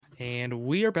And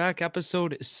we are back,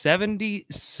 episode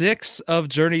 76 of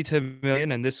Journey to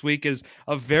Million. And this week is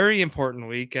a very important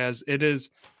week as it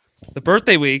is the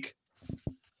birthday week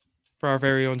for our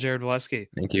very own Jared Valesky.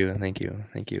 Thank you.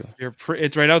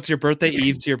 It's right out to your birthday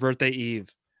eve to your birthday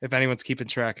eve, if anyone's keeping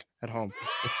track at home.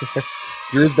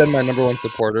 Drew's been my number one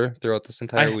supporter throughout this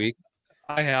entire week.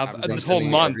 I have this whole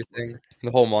month.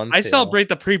 The whole month. I celebrate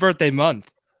the pre-birthday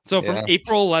month. So from Yeah.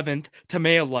 April 11th to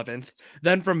May 11th,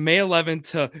 then from May 11th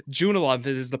to June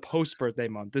 11th is the post-birthday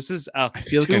month. This is a I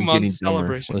feel like I'm getting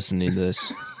celebration. Listening to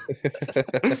this.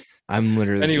 I'm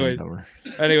literally getting dumber.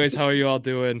 Anyways, how are you all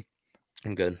doing?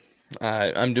 I'm good.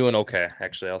 I'm doing okay,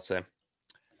 actually, I'll say. Okay.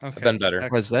 I've been better.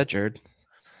 What's that, Jared?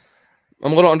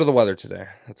 I'm a little under the weather today.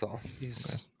 That's all.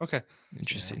 Okay.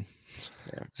 Interesting.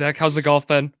 Yeah. Zach, how's the golf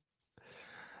been?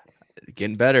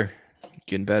 Getting better.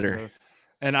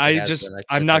 And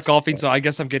I'm not golfing, so I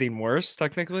guess I'm getting worse,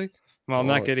 technically. Well, I'm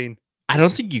not getting... I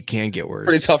don't think you can get worse.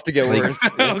 Pretty tough to get worse.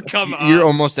 Oh, come on. You're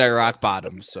almost at rock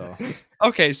bottom, so...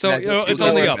 Okay, so it's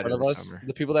only up.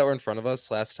 The people that were in front of us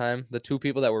last time, the two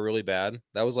people that were really bad,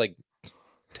 that was like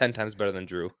 10 times better than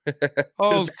Drew.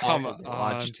 Oh, come on.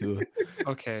 Watch too.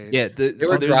 Okay. Yeah, they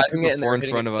were driving it in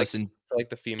front of us, and like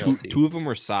the female team. Two of them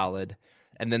were solid,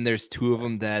 and then there's two of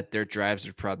them that their drives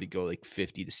would probably go like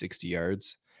 50 to 60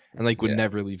 yards, and would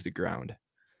never leave the ground.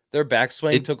 Their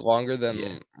backswing took longer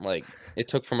than it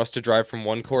took from us to drive from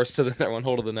one course to the one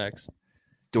hole to the next.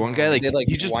 The one guy,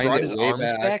 he just brought his arms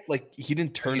back. He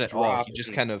didn't turn at all. He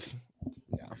just kind of,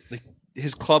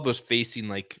 his club was facing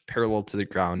parallel to the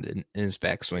ground in his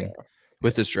backswing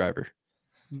with his driver.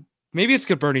 Maybe it's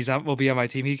good Bernie's will be on my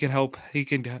team. He can help. He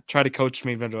can try to coach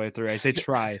me midway through. I say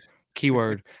try,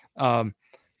 keyword.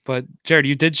 But Jared,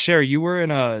 you did share. You were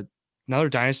in another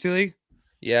Dynasty League?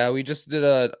 Yeah, we just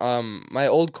did my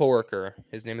old coworker,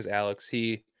 his name is Alex.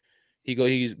 He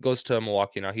goes to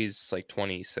Milwaukee now. He's like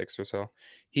 26 or so.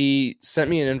 He sent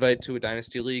me an invite to a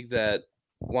Dynasty League that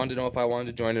wanted to know if I wanted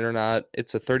to join it or not.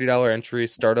 It's a $30 entry,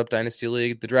 startup Dynasty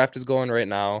League. The draft is going right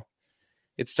now.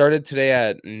 It started today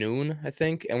at noon, I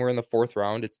think, and we're in the fourth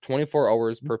round. It's 24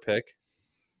 hours per pick,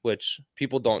 which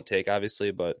people don't take,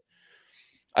 obviously, but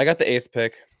I got the 8th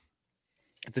pick.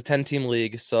 It's a 10-team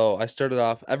league, so I started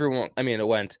off.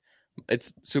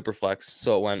 It's super flex,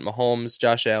 so it went Mahomes,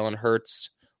 Josh Allen, Hurts,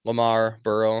 Lamar,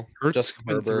 Burrow, Justin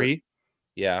Herbert. 3.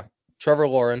 Yeah. Trevor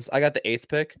Lawrence. I got the 8th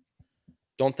pick.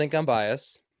 Don't think I'm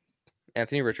biased.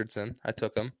 Anthony Richardson. I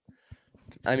took him.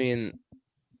 I mean,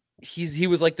 he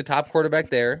was like the top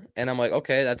quarterback there, and I'm like,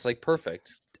 okay, that's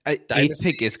perfect. 8th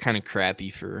pick is kind of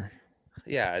crappy for.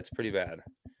 Yeah, it's pretty bad.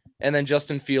 And then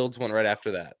Justin Fields went right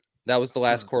after that. That was the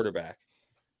last quarterback.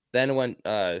 Then went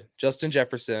Justin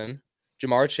Jefferson,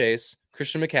 Jamar Chase,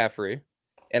 Christian McCaffrey,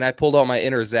 and I pulled out my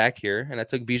inner Zack here, and I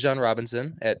took Bijan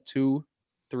Robinson at 2-3.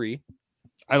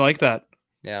 I like that.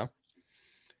 Yeah.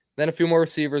 Then a few more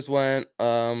receivers went.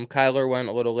 Kyler went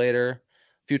a little later.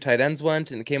 A few tight ends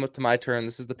went, and it came up to my turn.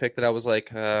 This is the pick that I was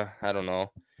like, I don't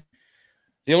know.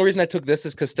 The only reason I took this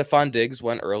is because Stephon Diggs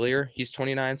went earlier. He's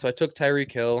 29, so I took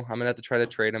Tyreek Hill. I'm going to have to try to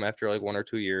trade him after 1 or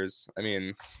 2 years. I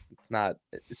mean,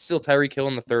 it's still Tyreek Hill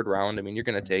in the 3rd round. I mean, you're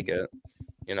going to take it.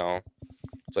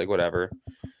 It's whatever.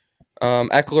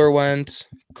 Eckler went.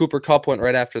 Cooper Kupp went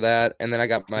right after that, and then I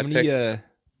got my pick.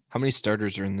 How many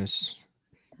starters are in this?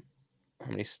 How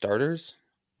many starters?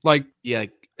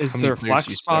 Is there a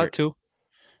flex spot too?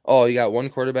 Oh, you got 1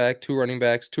 quarterback, 2 running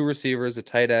backs, 2 receivers, a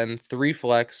tight end, 3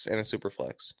 flex, and a super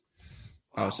flex.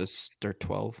 Wow, so they're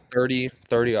 12. 30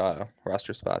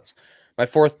 roster spots. My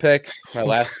 4th pick, my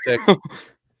last pick,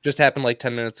 just happened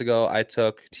 10 minutes ago. I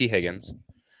took T. Higgins.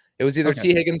 It was either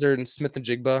T. Higgins or Smith and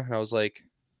Jigba, and I was like,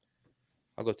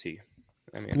 I'll go T.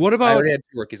 I mean, what about? I already had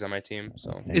 2 rookies on my team,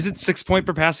 so is it 6 point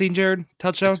per passing, Jared?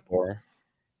 Touchdown? It's 4.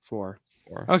 4.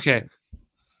 Okay.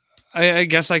 I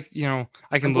guess I can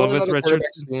live with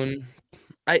Richardson.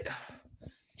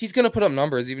 He's gonna put up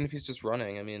numbers even if he's just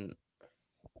running. I mean,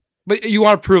 but you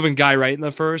want a proven guy, right? In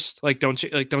the first, don't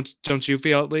you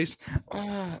feel at least?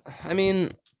 I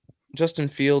mean, Justin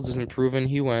Fields isn't proven.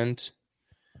 He went.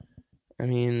 I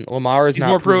mean, Lamar is he's not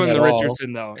more proven than all.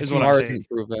 Richardson, though. Is Lamar what I'm isn't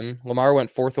proven. Lamar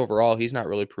went 4th overall. He's not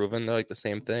really proven. They're the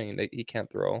same thing. He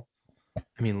can't throw.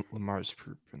 I mean, Lamar's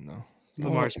proven though.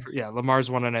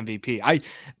 Lamar's won an MVP.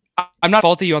 I'm not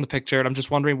faulting you on the pick, Jared. I'm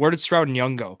just wondering, where did Stroud and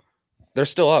Young go? They're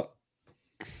still up.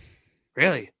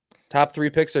 Really? Top 3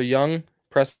 picks are Young,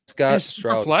 Prescott,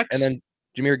 Stroud, flex? and then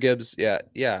Jahmyr Gibbs. Yeah.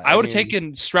 I would have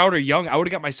taken Stroud or Young. I would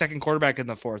have got my second quarterback in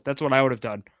the 4th. That's what I would have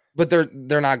done. But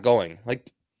they're not going.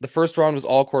 The first round was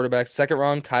all quarterbacks. Second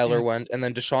round, Kyler went, and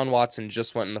then Deshaun Watson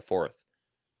just went in the 4th.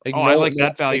 Like, I like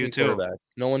that value too.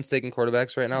 No one's taking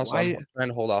quarterbacks right now, so I'm trying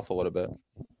to hold off a little bit.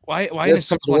 Why in a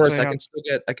super worse? I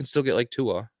can still get like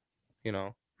Tua, you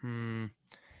know.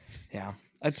 Yeah.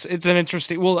 It's an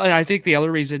interesting. Well, and I think the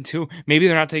other reason too, maybe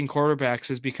they're not taking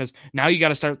quarterbacks, is because now you got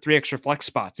to start 3 extra flex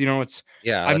spots. You know,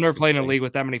 I've never played in a league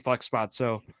with that many flex spots.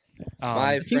 So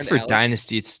I think for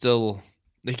Dynasty, it's still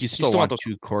like you still want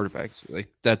 2 quarterbacks. Like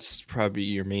that's probably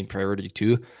your main priority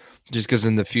too, just because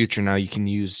in the future now you can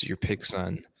use your picks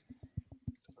on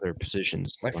other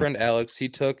positions. My friend Alex, he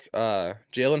took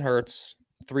Jalen Hurts,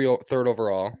 third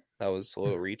overall. That was a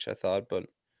little reach, I thought, but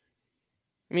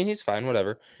I mean, he's fine,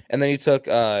 whatever. And then he took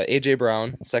AJ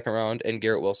Brown, 2nd round, and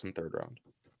Garrett Wilson, 3rd round.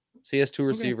 So he has 2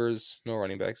 receivers, no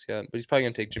running backs yet, but he's probably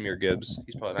gonna take Jahmyr Gibbs.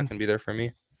 He's probably not gonna be there for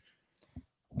me.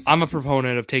 I'm a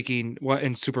proponent of taking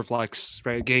in super flex,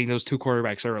 right? Getting those 2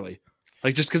 quarterbacks early,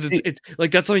 like just because it's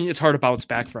like that's something it's hard to bounce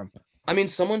back from. I mean,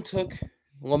 someone took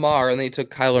Lamar and they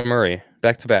took Kyler Murray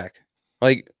back to back,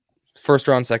 like 1st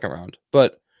round, 2nd round.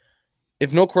 But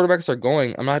if no quarterbacks are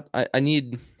going, I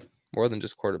need more than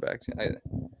just quarterbacks.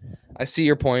 I see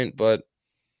your point, but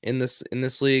in this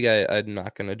league, I'm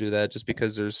not gonna do that just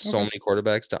because there's so many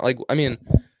quarterbacks down. Like, I mean,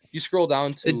 you scroll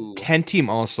down to the 10 team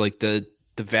also, like the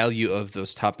value of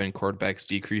those top end quarterbacks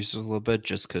decreases a little bit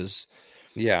just because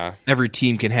every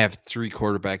team can have 3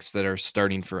 quarterbacks that are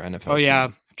starting for NFL. Oh yeah,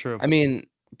 true. I mean,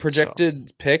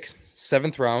 projected pick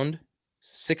 7th round,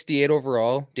 68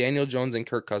 overall. Daniel Jones and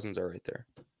Kirk Cousins are right there.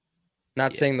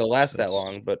 Not saying they'll last that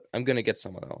long, but I'm gonna get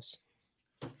someone else.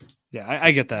 Yeah,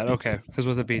 I get that. Okay, because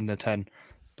with it being the 10,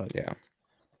 but yeah.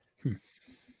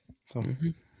 So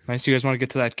nice. You guys want to get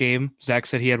to that game? Zach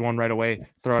said he had one right away.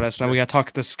 Throw at us. Now we got to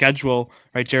talk the schedule.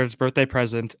 Right, Jared's birthday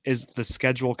present is the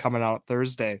schedule coming out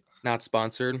Thursday. Not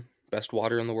sponsored. Best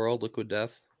water in the world, Liquid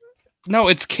Death. No,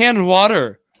 it's canned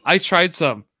water. I tried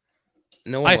some.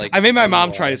 No one I made my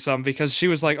mom try some because she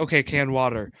was like, "Okay, canned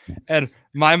water," and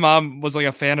my mom was like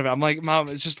a fan of it. I'm like, "Mom,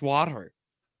 it's just water."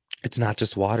 It's not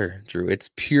just water, Drew.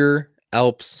 It's pure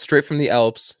Alps, straight from the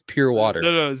Alps, pure water.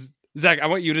 No, Zach, I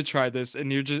want you to try this,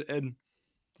 and you're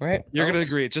gonna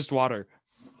agree. It's just water.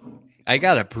 I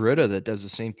got a Brita that does the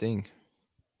same thing.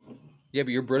 Yeah,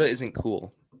 but your Brita isn't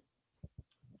cool.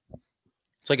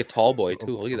 It's like a tall boy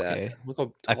too. Look at that. Look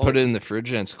how I put it in the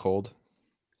fridge and it's cold.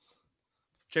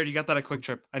 Jared, you got that at Quick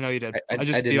Trip. I know you did. I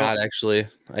did not actually.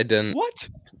 I didn't. What?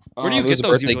 Where do you get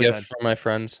those usually? Gift from my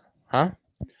friends. Huh?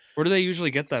 Where do they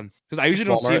usually get them? Because I usually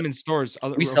don't see them in stores.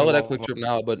 We sell it at Quick Trip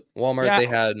now, but Walmart they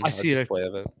had a display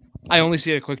of it. I only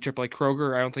see it at Quick Trip, like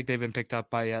Kroger. I don't think they've been picked up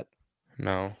by yet.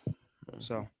 No.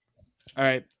 So, all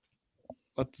right.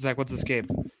 Zach, what's this game?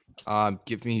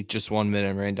 Give me just 1 minute.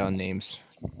 I'm writing down names.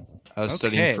 I was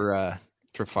studying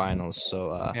for finals,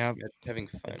 so having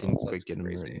finals. I didn't quite get them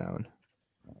written down.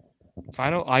 My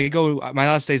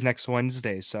last day is next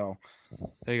Wednesday, so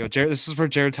there you go. Jared, this is where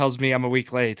Jared tells me I'm a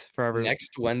week late for every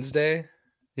next Wednesday.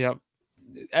 Yep.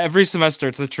 Every semester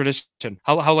it's a tradition.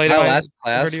 How late? My last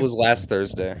class was last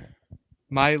Thursday.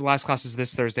 My last class is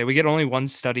this Thursday. We get only 1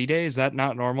 study day. Is that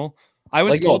not normal? I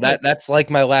was told that's like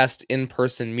my last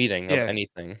in-person meeting of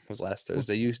anything was last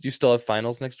Thursday. You still have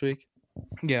finals next week?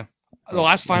 Yeah. The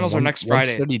last finals are next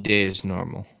Friday. 1 study day is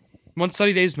normal. 1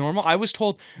 study day is normal. I was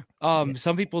told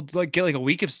some people get like a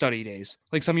week of study days.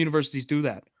 Like some universities do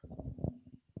that.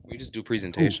 We just do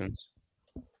presentations.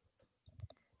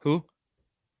 Who?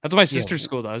 That's what my sister's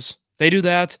school does. They do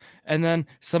that, and then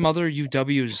some other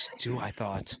UWs do, I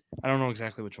thought. I don't know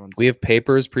exactly which ones. We have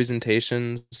papers,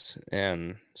 presentations,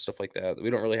 and stuff like that. We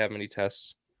don't really have many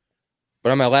tests.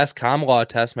 But on my last comm law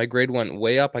test, my grade went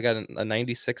way up. I got a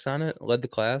 96 on it. Led the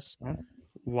class.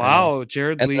 Wow,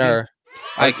 Jared. All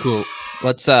right, cool.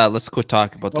 Let's quit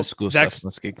talking about the school stuff.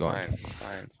 Let's get going.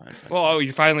 Fine. Well,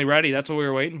 you're finally ready. That's what we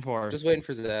were waiting for. Just waiting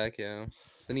for Zack. Yeah.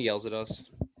 Then he yells at us.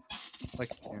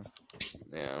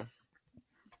 Yeah.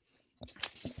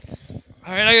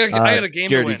 All right, I got a game.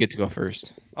 Jared, to win. You get to go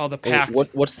first. Oh, the pact.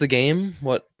 What's the game?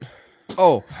 What?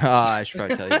 Oh, I should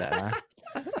probably tell you that.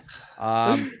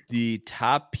 Huh? The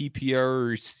top PPR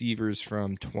receivers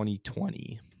from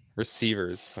 2020.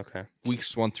 Receivers. Okay.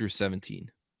 Weeks 1 through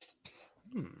 17.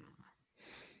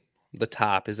 The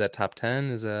top, is that top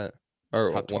 10? Is that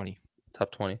or top 20?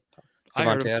 Top 20.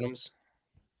 Devontae Adams.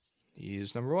 He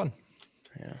is number 1.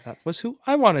 Yeah, that was who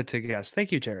I wanted to guess.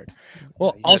 Thank you, Jared.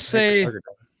 Well, I'll say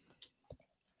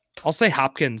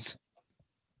Hopkins.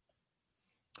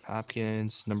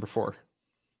 Hopkins, number 4.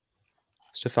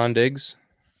 Stephon Diggs,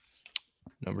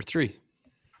 number 3.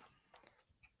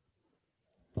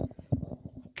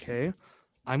 Okay,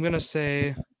 I'm gonna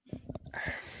say,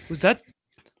 who's that?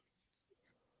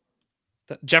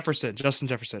 Jefferson, Justin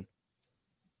Jefferson.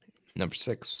 Number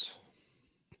 6.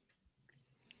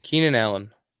 Keenan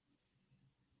Allen.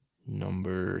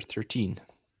 Number 13.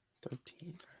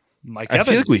 Mike I Evans.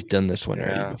 feel like we've done this one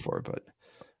Yeah. already before, but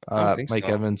I don't think Mike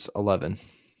so. Evans, 11.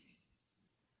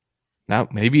 Now,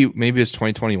 maybe it's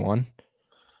 2021 or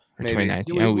Maybe.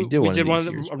 2019. We, Oh, we, we did we one did of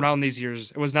these years. around these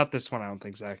years. It was not this one, I don't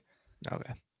think, Zach.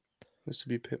 Okay. This would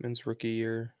be Pittman's rookie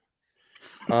year.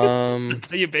 That's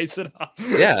how you base it off.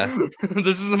 Yeah.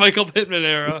 This is the Michael Pittman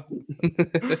era.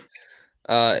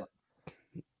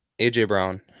 AJ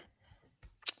Brown.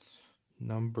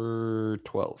 Number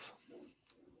 12.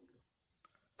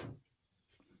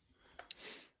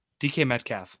 DK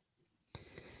Metcalf.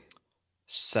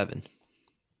 7.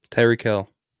 Tyreek Hill.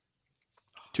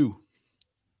 2.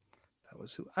 That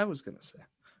was who I was gonna say.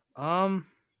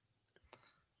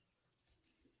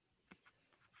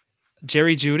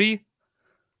 Jerry Jeudy.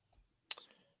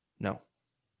 No.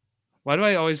 Why do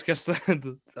I always guess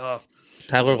that?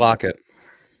 Tyler Lockett.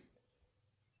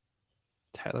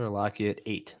 Tyler Lockett,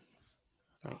 8.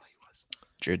 Oh, he was.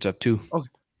 Jared's up 2.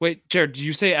 Wait, Jared, did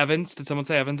you say Evans? Did someone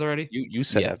say Evans already? You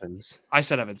said Yeah. Evans. I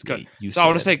said Evans. Good. Yeah, you So I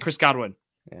want to said say it. Chris Godwin.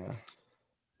 Yeah.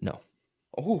 No.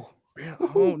 Oh.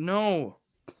 Oh no.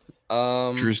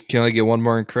 Drew's can only get one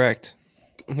more incorrect.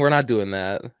 We're not doing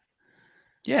that.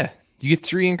 Yeah. You get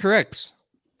 3 incorrects.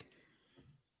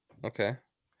 Okay.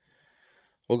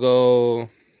 We'll go.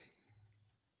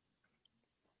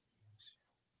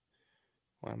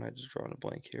 Why am I just drawing a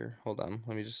blank here? Hold on.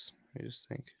 Let me just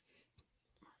think.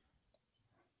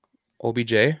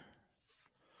 OBJ?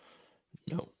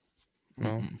 No. No.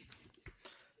 Mm-mm.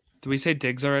 Did we say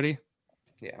Diggs already?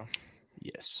 Yeah.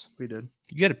 Yes. We did.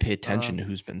 You got to pay attention to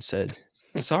who's been said.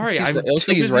 Sorry, It I'm looks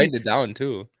too like he's busy. writing it down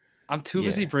too. I'm too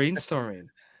busy brainstorming.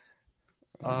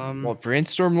 Well,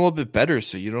 brainstorm a little bit better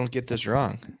so you don't get this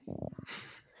wrong.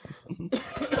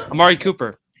 Amari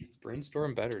Cooper.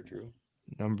 Brainstorm better, Drew.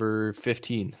 Number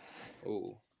 15.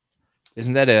 Oh.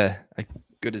 Isn't that a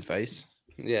good advice?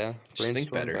 Yeah. Just think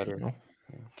brainstorm better. You know?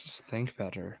 Just think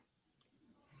better.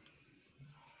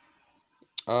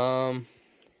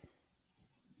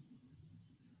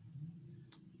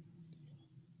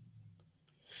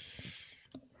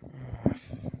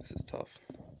 This is tough.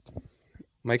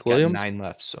 Mike Got Williams? 9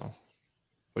 left, so.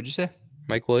 What'd you say?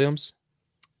 Mike Williams?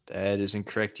 That is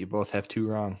incorrect. You both have 2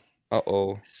 wrong.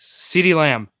 Uh-oh. CeeDee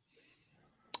Lamb.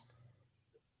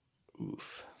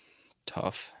 Oof.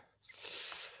 Tough.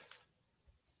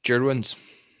 Jared wins.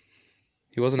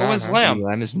 He wasn't What on, was huh? Lamb?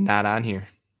 Lamb is not on here.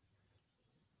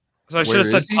 So I should Where have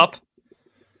said is he? Pup.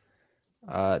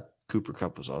 Cooper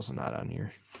Kupp was also not on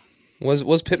here.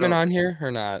 Was Pittman So- on here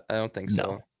or not? I don't think so.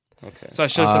 No. Okay. So I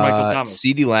should have said Michael Thomas.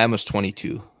 CeeDee Lamb was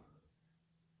 22.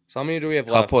 So how many do we have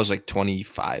Kupp left? was like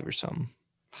 25 or something.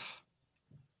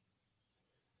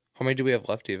 How many do we have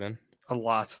left even? A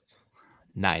lot.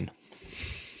 9.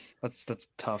 That's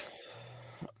tough.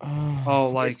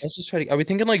 Oh, like Let's just try to. Are we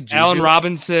thinking like Juju? Allen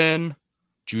Robinson.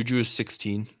 Juju is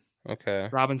 16. Okay.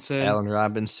 Robinson. Allen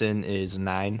Robinson is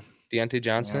 9. Deontay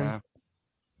Johnson? Yeah.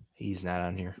 He's not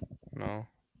on here. No.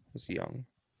 He's young.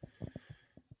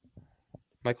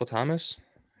 Michael Thomas?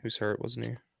 Who's hurt, wasn't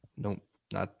he? Nope.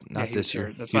 Not Yeah, he this was year.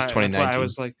 hurt. That's He was why 2019. I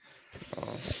was like,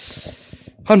 Oh.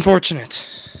 unfortunate.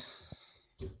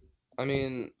 I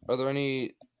mean, are there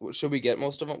any? Should we get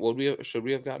most of them? Should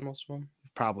we have gotten most of them?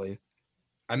 Probably.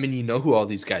 I mean, you know who all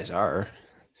these guys are.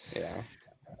 Yeah.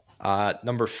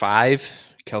 Number 5,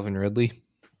 Kelvin Ridley.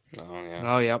 Oh yeah.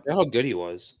 Oh, yeah. Look how good he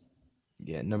was.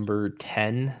 Yeah. Number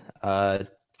 10,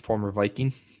 former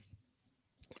Viking.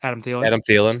 Adam Thielen. Adam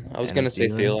Thielen. I was Adam gonna say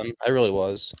Thielen. Thielen. I really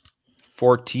was.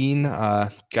 14,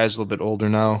 guy's a little bit older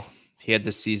now. He had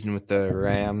this season with the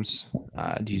Rams.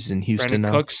 He's in Houston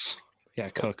Brandon now. Cooks. Yeah,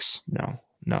 Cooks. No,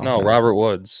 Robert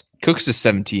Woods. Cooks is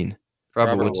 17.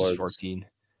 Robert Woods is Woods. 14.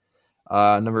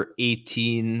 Number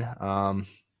 18.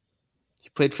 He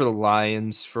played for the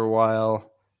Lions for a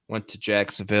while. Went to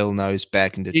Jacksonville. Now he's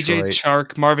back in DJ Detroit.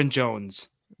 Chark. Marvin Jones.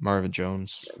 Marvin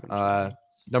Jones.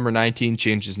 Number 19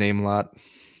 changed his name a lot.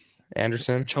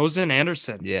 Anderson. Chosen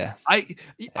Anderson. Yeah. I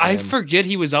And- forget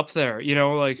he was up there. You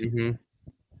know, like Mm-hmm.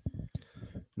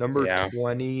 Number Yeah.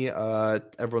 20.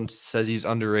 Everyone says he's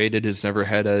underrated. Has never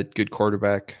had a good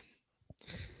quarterback.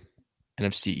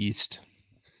 NFC East.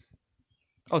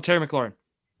 Terry McLaurin.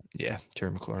 Yeah,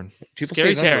 Terry McLaurin. People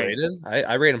Scary say he's Terry. underrated.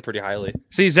 I rate him pretty highly.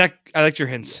 See, Zach, I liked your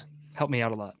hints. Help me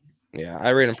out a lot. Yeah, I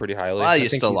rate him pretty highly. Well, I you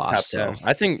think still he's lost, top 10. so.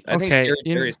 I think Okay, Scary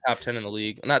you know- Terry is top 10 in the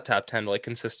league. Not top 10, but like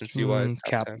consistency wise.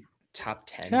 Cap. 10. Top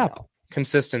 10. Cap. No.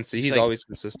 Consistency. It's He's like- always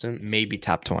consistent. Maybe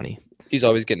top 20. He's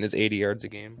always getting his 80 yards a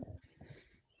game.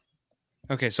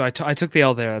 Okay, so I took the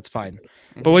L there. That's fine.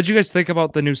 But what did you guys think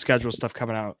about the new schedule stuff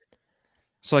coming out?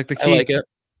 So like the I key. like it.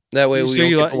 That way So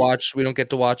we don't get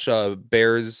to watch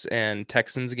Bears and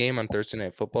Texans game on Thursday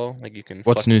Night Football. Like you can.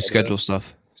 What's new schedule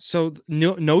stuff? So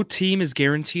no team is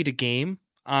guaranteed a game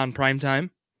on primetime,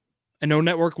 and no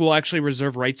network will actually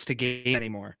reserve rights to game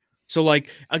anymore. So like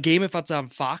a game, if it's on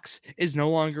Fox, is no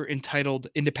longer entitled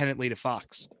independently to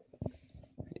Fox.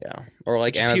 Yeah, or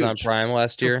like Amazon Prime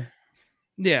last year.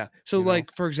 Yeah. So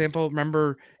like for example,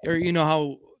 remember, or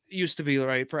how it used to be,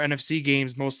 right? For NFC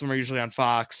games, most of them are usually on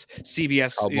Fox,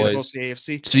 CBS, mostly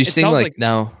AFC. So you're saying like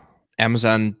now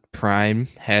Amazon Prime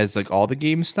has like all the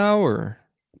games now, or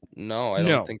no? I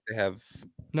don't think they have.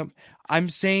 No, I'm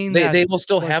saying they will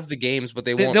still have the games, but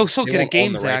they'll still get a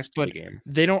game, Zach, but game.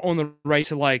 They don't own the right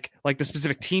to like the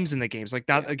specific teams in the games, like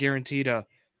not a guarantee to.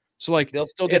 So like they'll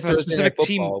still get a specific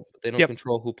team, but they don't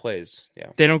control who plays.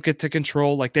 Yeah, they don't get to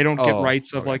control. Like they don't get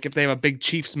rights of like if they have a big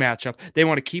Chiefs matchup, they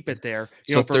want to keep it there.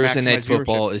 So Thursday Night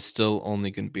Football is still only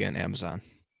going to be on Amazon.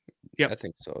 Yeah, I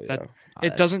think so. Yeah,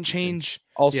 it doesn't change.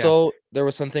 Also, there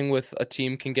was something with a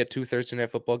team can get 2 Thursday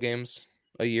Night Football games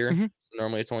a year. Mm-hmm. So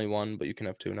normally it's only 1, but you can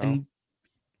have 2 now.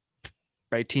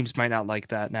 Right, teams might not like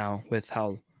that now with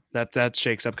how that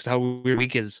shakes up because how weird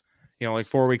week is. Like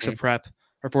 4 weeks of prep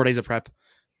or 4 days of prep.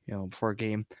 Before a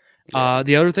game. Yeah.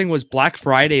 The other thing was Black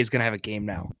Friday is going to have a game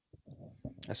now.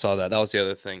 I saw that. That was the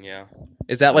other thing. Yeah.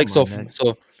 Is that like so?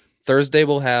 So Thursday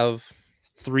we'll have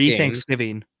 3 games,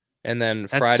 Thanksgiving, and then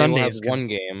Friday we'll have 1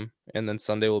 game, and then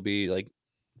Sunday will be like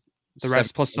the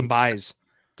rest plus some buys.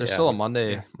 There's still a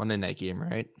Monday night game,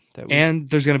 right? And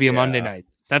there's going to be a Monday night.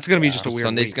 That's going to be just a weird.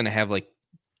 Sunday's going to have like.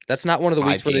 That's not one of the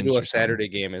weeks where they do a Saturday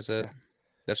game, is it?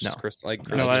 That's just Christmas.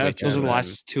 No, those are the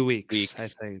last 2 weeks. I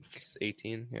think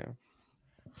 18. Yeah.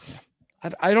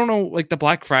 I don't know. Like the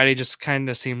Black Friday just kind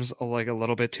of seems like a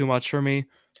little bit too much for me.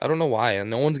 I don't know why, and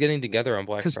no one's getting together on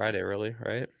Black Friday, really,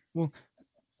 right?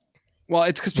 Well,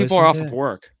 it's because people are off of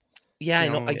work. Yeah, I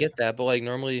know. I get that, but like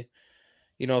normally,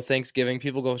 Thanksgiving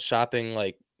people go shopping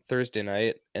like Thursday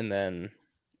night, and then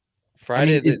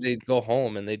Friday they go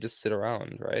home and they just sit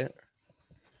around, right?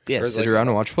 Yeah, sit around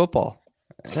and watch football.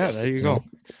 Yeah, there you go.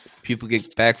 People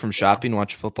get back from shopping,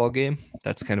 watch a football game.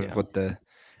 That's kind of what the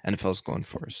NFL is going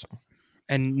for. So,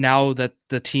 and now that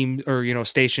the team or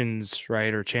stations,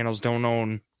 right, or channels don't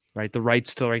own the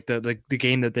rights to the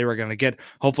game that they were going to get,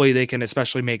 hopefully they can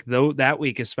especially make that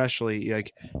week especially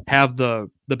like have the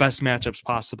best matchups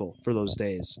possible for those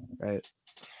days, right?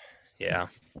 Yeah,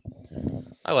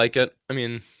 I like it. I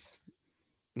mean,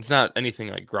 it's not anything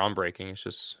like groundbreaking. It's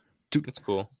just it's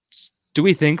cool. Do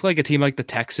we think like a team like the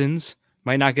Texans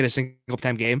might not get a single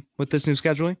time game with this new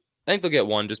scheduling? I think they'll get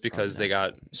one just because they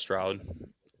got Stroud.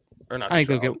 Or not I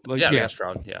Stroud. think they'll get they got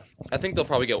Stroud, yeah. I think they'll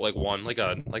probably get like one, like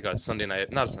a Sunday night,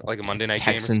 not like a Monday night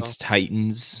game. Texans,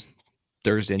 Titans,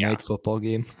 Thursday night football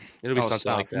game. It'll be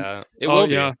something like that. It will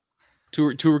be. Yeah.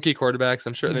 Two rookie quarterbacks.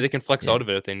 I'm sure they can flex out of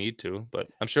it if they need to, but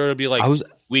I'm sure it'll be like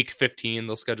week 15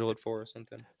 they'll schedule it for or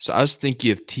something. So I was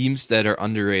thinking of teams that are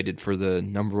underrated for the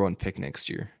number 1 pick next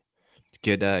year.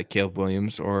 Get Caleb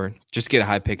Williams or just get a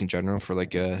high pick in general for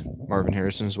like Marvin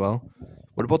Harrison as well.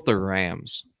 What about the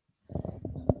Rams?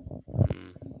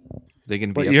 They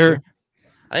going to be up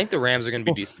I think the Rams are going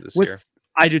to be decent this year.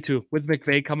 I do too. With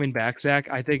McVay coming back, Zach,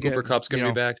 I think Cooper Kupp's going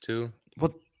to be back too.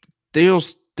 Well, they were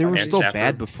still Stafford.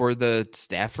 Bad before the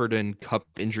Stafford and Kupp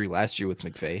injury last year with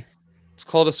McVay. It's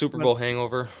called a Super Bowl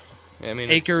hangover. I mean,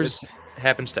 Akers it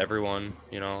happens to everyone,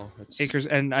 Akers,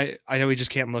 and I know we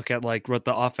just can't look at like what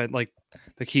the offense, like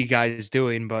the key guy is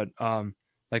doing, but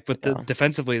like with the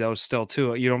defensively though, still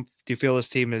too. Do you feel this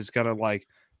team is gonna like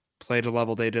play the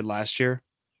level they did last year?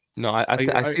 No,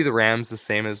 I see the Rams the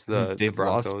same as the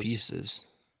Broncos. Lost pieces.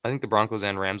 I think the Broncos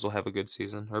and Rams will have a good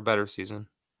season or a better season.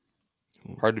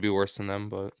 Hard to be worse than them,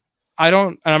 but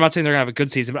I'm not saying they're gonna have a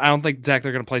good season, but I don't think they're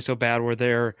gonna play so bad where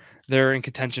they're in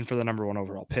contention for the number 1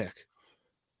 overall pick.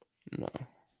 No,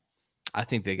 I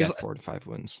think they got 4 to 5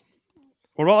 wins.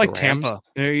 What about like Tampa?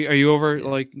 Are you over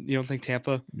like you don't think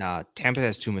Tampa? Nah, Tampa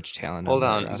has too much talent. Hold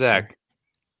on, Zach.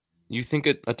 You think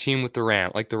a team with the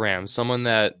Rams, someone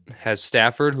that has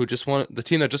Stafford, who just won the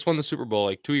team that just won the Super Bowl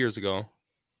like 2 years ago.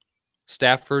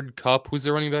 Stafford, Kupp, who's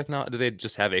their running back now? Do they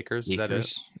just have Akers? Is that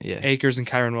it? Yeah, Akers and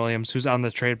Kyron Williams, who's on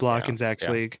the trade block in Zach's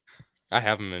league. I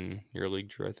have him in your league,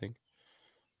 Drew. I think.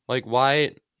 Like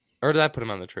why? Or did I put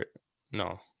him on the trade?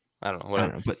 No, I don't know. Whatever.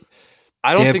 I don't know, but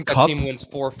I don't think that team wins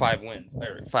 4 or 5 wins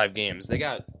or 5 games. They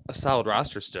got a solid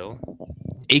roster still.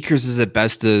 Akers is at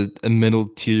best a middle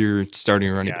tier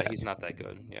starting running back. Yeah, he's not that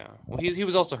good. Yeah. Well, he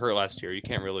was also hurt last year. You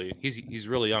can't really. He's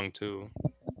really young too.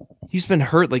 He's been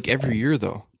hurt like every year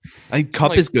though. I think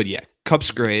Kupp is good. Yeah, Kupp's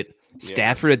great.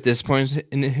 Stafford at this point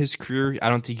in his career, I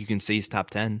don't think you can say he's top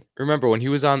 10. Remember when he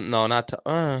was on? No, not.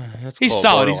 That's he's close,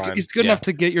 solid. borderline. He's good enough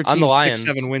to get your On team the Lions,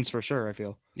 6-7 wins for sure. I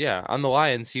feel. Yeah, on the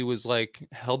Lions, he was like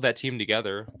held that team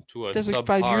together to a That's subpar.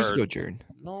 like 5 years ago, Jared.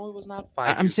 No, it was not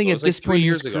 5. I'm saying at this like point 3 in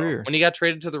years his ago career. when he got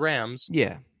traded to the Rams.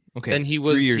 Yeah. Okay. Then he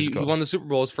 3 years ago. He won the Super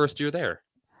Bowl his first year there.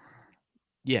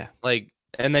 Yeah. Like,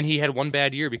 and then he had one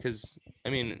bad year because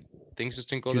things just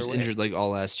didn't go their way. He was injured like all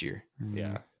last year.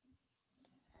 Yeah.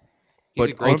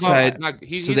 But outside,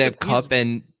 so they have Cup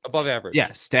and above average.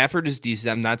 Yeah, Stafford is decent.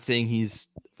 I'm not saying he's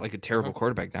like a terrible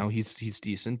quarterback now. He's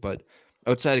decent, but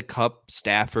outside of Cup,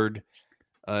 Stafford,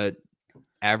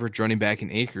 average running back in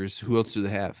Akers, who else do they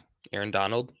have? Aaron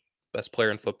Donald, best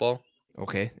player in football.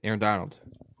 Okay, Aaron Donald.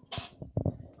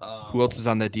 Who else is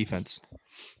on that defense?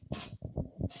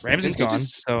 Ramsey's gone,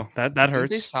 so that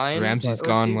hurts. Ramsey's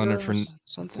gone. Leonard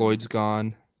Floyd's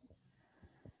gone.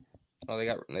 Oh,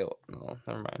 no,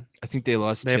 never mind. I think they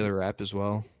lost Taylor Rapp as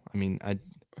well. I mean, I'm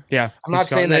not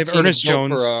saying they that have Ernest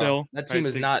Jones still. That team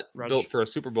is not built for a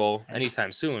Super Bowl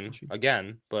anytime soon.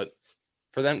 Again, but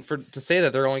to say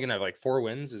that they're only gonna have like 4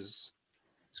 wins is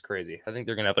crazy. I think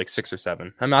they're gonna have like 6 or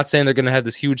 7. I'm not saying they're gonna have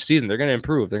this huge season. They're gonna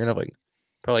improve. They're gonna have like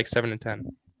probably like 7 and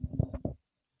 10.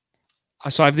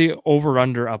 So I have the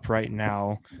over/under up right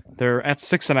now. They're at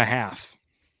 6.5.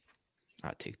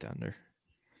 I'll take the under.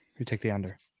 You take the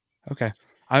under. Okay.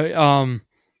 How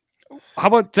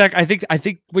about Zach? I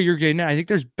think what you're getting at, I think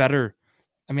there's better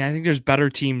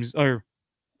teams or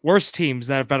worse teams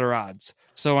that have better odds.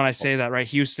 So when I say that, right,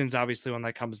 Houston's obviously one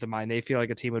that comes to mind. They feel like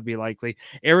a team would be likely.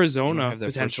 Arizona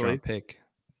potentially pick.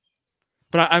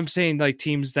 But I'm saying like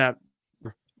teams that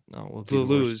will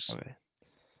lose. Okay.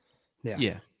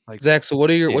 Yeah. Like Zach, so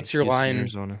what's your line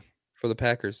Arizona for the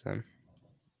Packers then?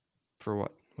 For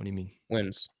what? What do you mean?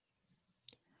 Wins.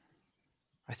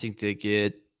 I think they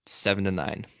get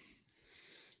 7-9.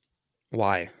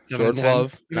 Why? Jordan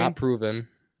Love not proven.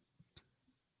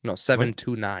 No,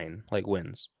 7-9 like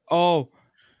wins. Oh,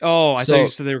 I thought you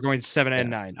said they were going 7 and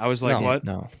 9. I was like, what?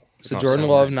 No. So Jordan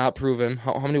Love not proven.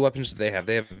 How many weapons do they have?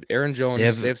 They have Aaron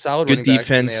Jones. They have solid good running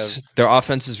defense. Their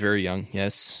offense is very young.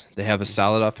 Yes, they have a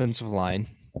solid offensive line.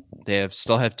 They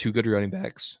still have 2 good running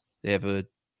backs. They have a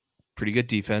pretty good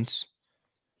defense.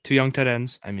 2 young tight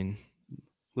ends. I mean,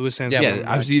 Lewis Sanders. Yeah,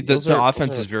 obviously the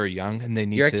offense is very young, and they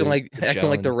need. You're acting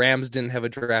like the Rams didn't have a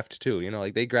draft too.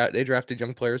 Like they drafted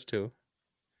young players too.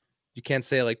 You can't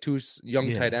say like 2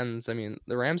 young tight ends. I mean,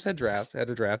 the Rams had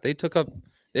a draft.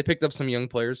 They picked up some young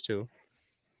players too.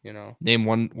 Name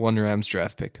one Rams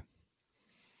draft pick.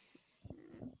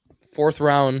 4th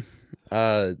round,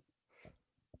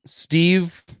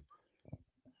 Steve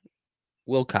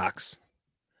Wilcox.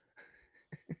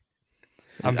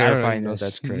 I'm verifying this.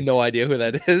 That's correct. No idea who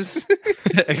that is.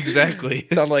 Exactly.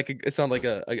 It sounded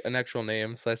like an actual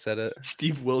name, so I said it.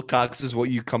 Steve Wilcox is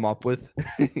what you come up with.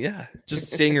 Yeah, just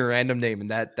saying a random name, and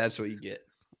that's what you get.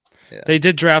 Yeah. They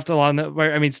did draft a lot.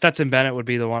 I mean, Stetson Bennett would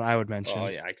be the one I would mention. Oh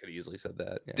yeah, I could easily said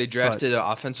that. Yeah. They drafted an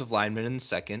offensive lineman in the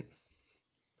 2nd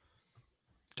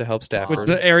to help Stafford. With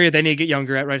the area they need to get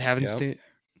younger at, right? State,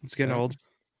 it's getting old.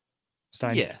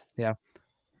 Stein. Yeah.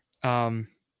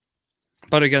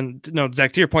 But again, no,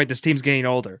 Zach, to your point, this team's getting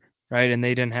older, right? And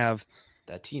they didn't have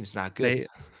that team's not good.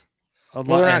 They're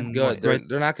not good.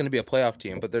 They're not going to be a playoff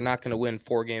team, but they're not going to win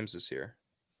 4 games this year.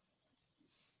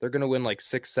 They're going to win like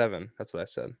 6, 7. That's what I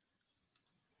said.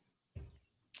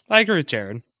 I agree with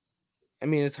Jared. I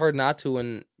mean, it's hard not to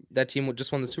when that team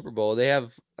just won the Super Bowl. They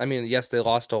have, I mean, yes, they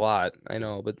lost a lot. I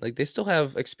know, but like they still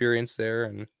have experience there.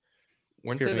 And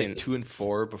weren't they like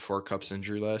 2-4 before Cup's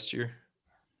injury last year?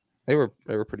 They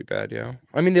were pretty bad, yeah.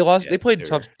 I mean, they lost. They played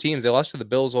tough teams. They lost to the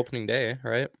Bills opening day,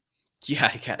 right? Yeah,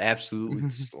 I got absolutely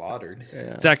slaughtered.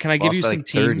 Yeah. Zach, can I give you some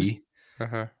teams?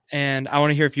 And I want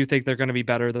to hear if you think they're going to be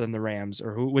better than the Rams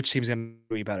or which team's going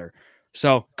to be better.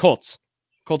 So, Colts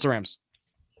or Rams?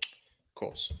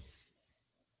 Colts.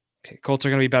 Okay, Colts are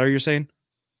going to be better, you're saying?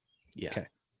 Yeah.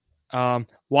 Okay.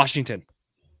 Washington.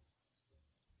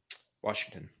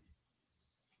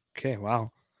 Okay,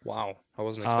 wow. I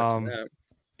wasn't expecting that.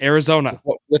 Arizona.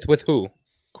 With who?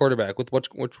 Quarterback. With what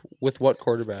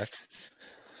quarterback?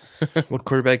 What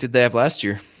quarterback did they have last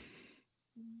year?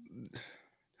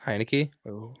 Heineke.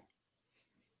 Oh.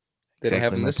 They don't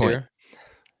have him this year.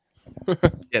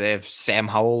 Yeah, they have Sam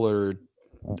Howell or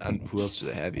who else do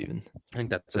they have even? I think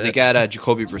that's it. They got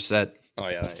Jacoby Brissett. Oh,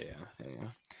 yeah.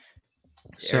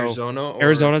 So,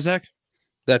 Arizona, Zach?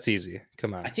 That's easy.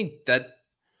 Come on. I think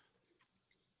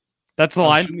that's the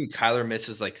line. Assuming Kyler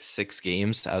misses like 6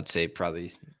 games, I would say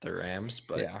probably the Rams.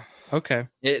 But yeah, okay.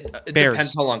 It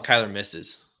depends how long Kyler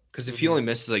misses. Because if he only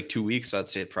misses like 2 weeks, I'd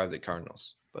say probably the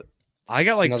Cardinals. But I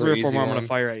got like 3 or 4 more I'm going to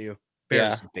fire at you.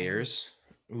 Bears. Yeah. Bears.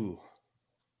 Ooh.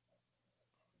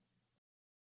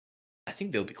 I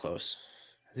think they'll be close.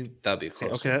 I think that'll be a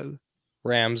close one.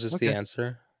 Rams is the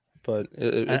answer. But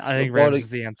it's I think Rams is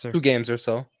the answer. 2 games or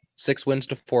so. 6 wins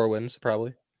to 4 wins,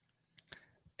 probably.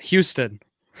 Houston.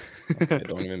 Okay,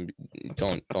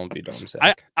 don't be dumb,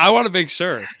 Zack. I want to make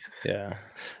sure. Yeah.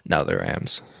 No, the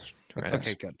Rams.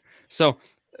 Okay, good. So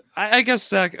I guess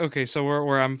Zack. Okay, so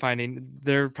where I'm finding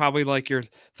they're probably like your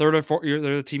third or fourth. They're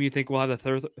the team you think will have the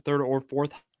third or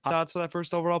fourth shots for that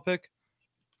first overall pick.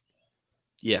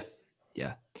 Yeah.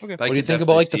 Okay. What do you think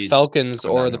about like the Falcons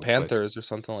or the Panthers or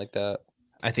something like that?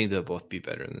 I think they'll both be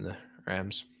better than the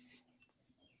Rams.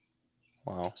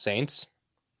 Wow, Saints.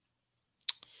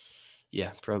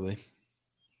 Yeah, probably.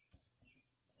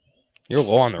 You're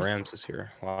low on the Rams this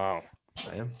year. Wow.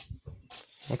 I am.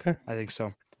 Okay. I think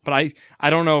so. But I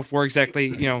don't know if we're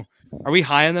exactly, are we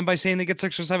high on them by saying they get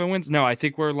 6 or 7 wins? No, I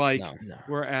think we're like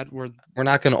we're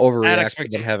not going to overreact to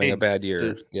them having a bad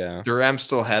year. The Rams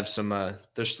still have some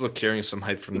they're still carrying some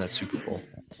hype from that Super Bowl.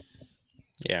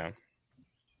 Yeah.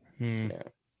 Yeah.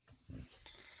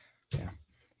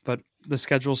 But the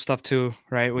schedule stuff too,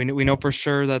 right? We know for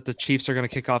sure that the Chiefs are going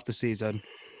to kick off the season.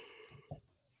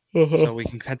 So we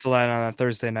can pencil that on a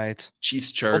Thursday night.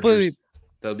 Chiefs Chargers.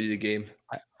 That'll be the game.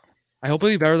 I hope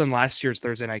it'll be better than last year's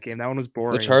Thursday night game. That one was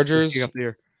boring. The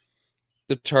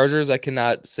Chargers, I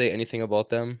cannot say anything about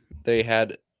them. They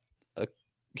had a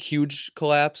huge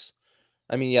collapse.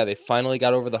 I mean, yeah, they finally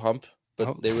got over the hump,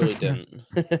 but they really didn't.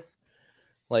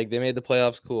 Like, they made the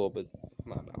playoffs cool, but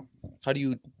come on now. How do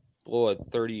you blow a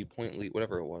 30-point lead,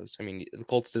 whatever it was? I mean, the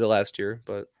Colts did it last year,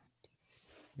 but,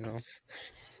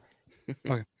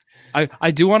 Okay.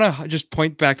 I do want to just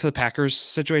point back to the Packers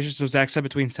situation. So Zack said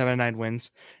between 7 and 9 wins.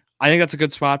 I think that's a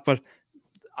good spot, but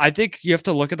I think you have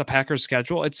to look at the Packers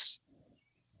schedule. It's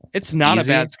not a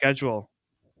bad schedule.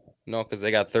 No, because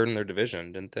they got third in their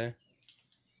division, didn't they?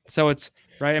 So it's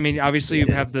right. I mean, obviously you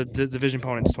have the division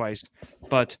opponents twice,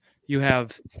 but you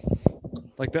have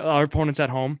like the other opponents at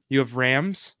home. You have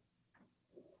Rams,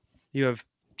 you have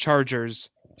Chargers,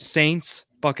 Saints,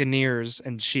 Buccaneers,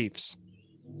 and Chiefs.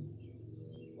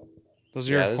 Those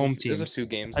are your home teams. There's a few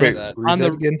games on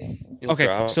the again.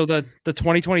 Okay, so the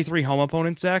 2023 home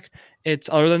opponents, Zack, it's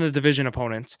other than the division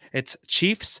opponents, it's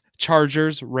Chiefs,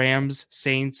 Chargers, Rams,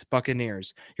 Saints,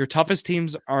 Buccaneers. Your toughest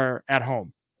teams are at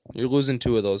home. You're losing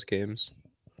 2 of those games,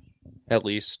 at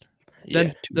least.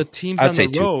 Then the teams on the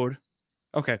road.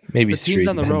 Okay, maybe the teams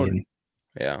on the road.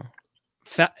 Yeah.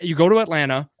 You go to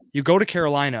Atlanta, you go to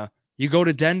Carolina, you go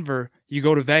to Denver, you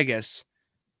go to Vegas.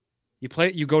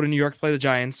 You go to New York, play the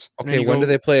Giants. Okay, when do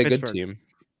they play a good team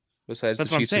besides the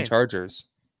Chiefs and Chargers?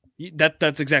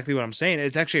 That's exactly what I'm saying.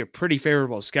 It's actually a pretty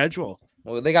favorable schedule.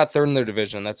 Well, they got third in their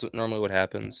division. That's normally what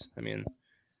happens. I mean,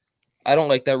 I don't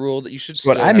like that rule that you should.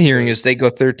 What I'm hearing is they go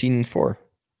 13-4.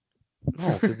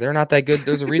 No, because they're not that good.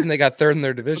 There's a reason they got third in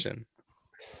their division.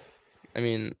 I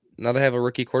mean, now they have a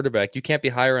rookie quarterback. You can't be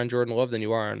higher on Jordan Love than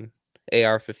you are on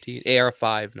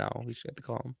AR5 now. We should have to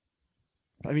call him.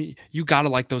 I mean, you got to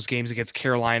like those games against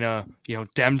Carolina,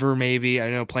 Denver maybe.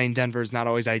 I know playing Denver is not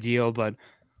always ideal, but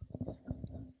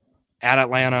at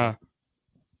Atlanta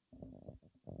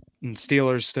and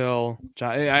Steelers still.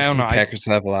 I don't know. Packers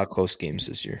have a lot of close games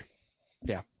this year.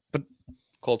 Yeah, but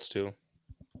Colts too.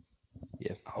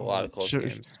 Yeah, a lot of close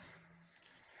games.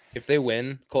 If they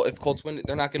win, if Colts win,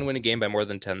 they're not going to win a game by more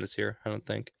than 10 this year, I don't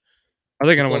think. Are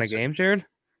they going to win a game, Jared?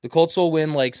 The Colts will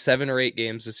win like 7 or 8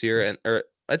 games this year, or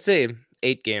I'd say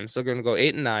 8 games. They're going to go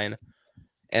 8 and 9,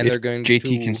 and they're going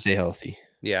JT can stay healthy.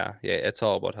 Yeah, it's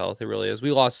all about health. It really is.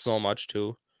 We lost so much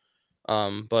too,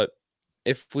 but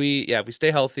if we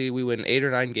stay healthy, we win 8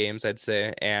 or 9 games, I'd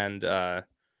say, and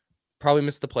probably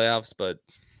miss the playoffs. But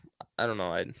I don't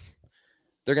know.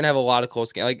 They're gonna have a lot of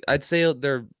close games. Like I'd say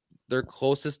their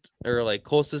closest.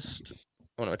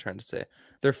 What am I trying to say?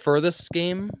 Their furthest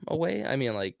game away. I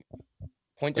mean, like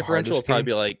point differential will probably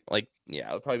be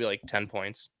it'll probably be like 10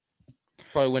 points.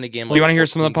 Probably win a game. Do you want to hear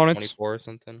some of the opponents? 24 or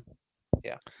something.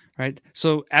 Yeah. Right.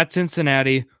 So at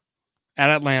Cincinnati, at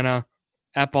Atlanta,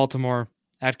 at Baltimore,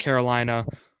 at Carolina,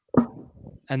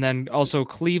 and then also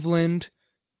Cleveland,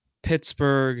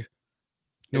 Pittsburgh,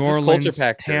 New Orleans, Colts or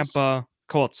Packers? Tampa,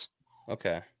 Colts.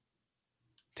 Okay.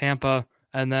 Tampa,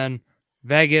 and then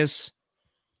Vegas,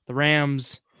 the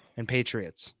Rams, and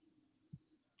Patriots.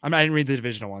 I didn't read the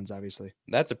divisional ones, obviously.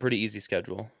 That's a pretty easy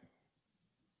schedule.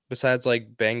 Besides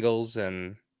like Bengals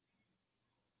and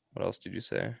what else did you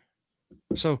say?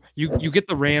 So you get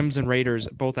the Rams and Raiders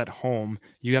both at home.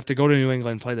 You have to go to New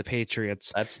England, play the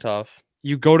Patriots. That's tough.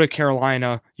 You go to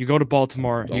Carolina, you go to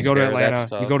Baltimore, you go to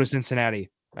Atlanta, you go to Cincinnati.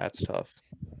 That's tough.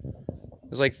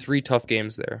 There's like 3 tough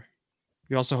games there.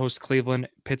 You also host Cleveland,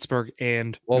 Pittsburgh,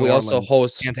 and we New also Orleans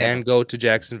host and and go to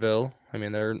Jacksonville. I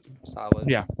mean, they're solid.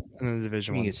 Yeah, and then the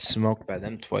division You one. get smoked by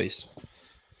them twice.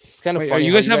 It's kind of Wait, funny.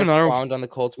 you guys have another wound on the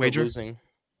Colts for wager? losing,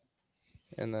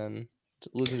 and then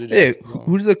losing to Hey, Jacksonville.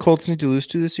 who do the Colts need to lose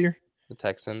to this year? The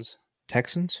Texans.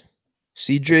 Texans?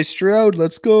 CJ Stroud,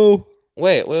 let's go.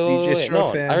 Wait. CJ No,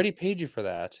 Stroud fan. I already paid you for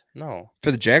that. No,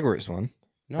 For the Jaguars one.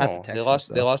 no, Not the they Texans, lost.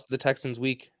 They though. lost to the Texans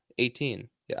week 18.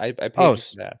 Yeah, I paid Oh, you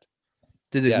for that.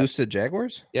 Did they Yes. lose to the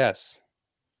Jaguars? Yes,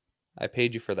 I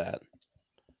paid you for that.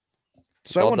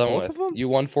 It's So I all won done both with. of them? You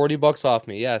won $40 off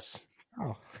me. Yes,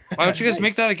 Oh. Why don't you guys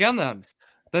make Nice. that again then?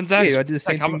 Then Zach, Yeah, I did the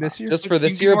same thing this year. just for You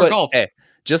this can do year, more but golf. hey,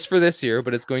 just for this year.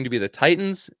 But it's going to be the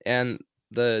Titans and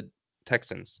the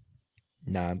Texans.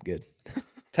 Nah, I'm good.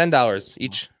 $10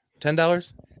 each.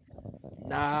 $10.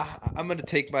 Nah, I'm gonna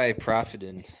take my profit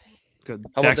in. Good.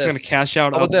 How about Zach's gonna this? cash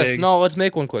out. How about up this? big. No, let's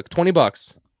make one quick.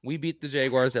 $20. We beat the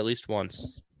Jaguars at least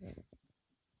once.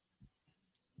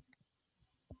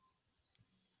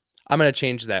 I'm gonna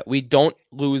change that. We don't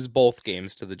lose both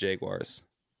games to the Jaguars.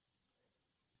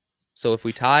 So if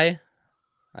we tie,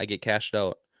 I get cashed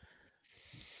out.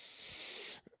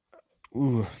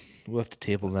 Ooh, we'll have to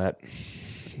table that.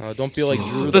 Don't be like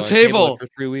Drew. The though, and table it table. for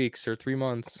 3 weeks or 3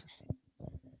 months.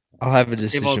 I'll have a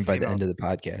decision Table's by the table. end of the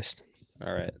podcast.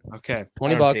 All right, Okay.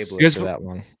 $20. Table You it guys- for that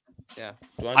long. Yeah.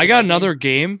 I got another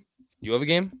game. You have a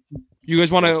game? You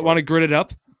guys want to grid it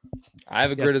up? I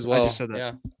have a Yes, grid as I well. just said that.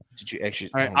 Yeah. Did you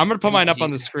actually? All right, oh I'm my gonna put God. mine up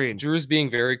on the screen. Drew's being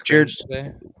very Jared- cringe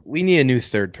today. We need a new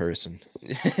third person.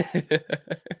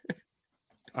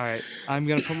 All right, I'm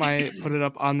gonna put it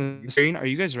up on the screen. Are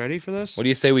you guys ready for this? What do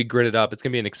you say we grid it up? It's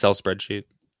gonna be an Excel spreadsheet.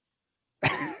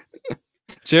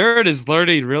 Jared is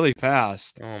learning really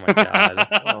fast. Oh my god.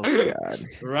 Oh God.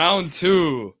 Round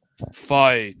 2,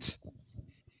 fight.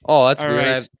 Oh, that's All weird.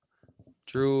 right.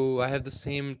 Drew, I have the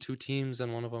same 2 teams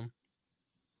on one of them.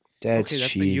 That's Okay,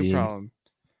 that's the cheating. you problem.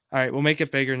 All right, we'll make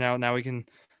it bigger now. Now we can.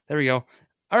 There we go.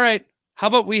 All right. How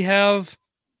about we have?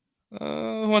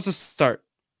 Who wants to start?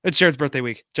 It's Jared's birthday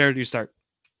week. Jared, you start.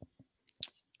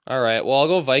 All right. Well, I'll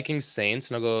go Vikings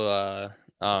Saints, and I'll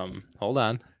go. Hold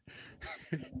on.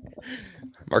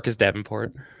 Marcus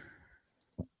Davenport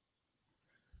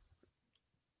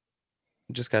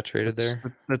just got traded there,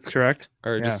 That's correct.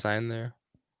 or yeah. just signed there.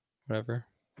 Whatever.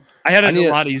 I had I a need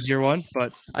a- lot easier one,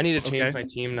 but I need to change Okay. my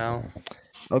team now.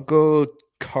 I'll go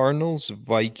Cardinals,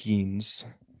 Vikings,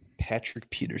 Patrick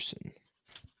Peterson.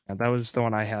 yeah, that was the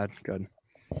one I had. Good.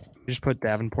 You just put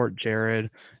Davenport, Jared,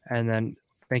 and then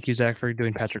thank you, Zach, for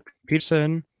doing Patrick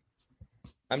Peterson.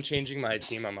 I'm changing my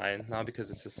team on mine, not because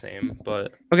it's the same,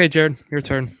 but Okay, Jared, your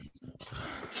turn.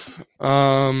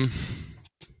 um,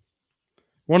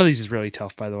 One of these is really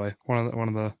tough, by the way. One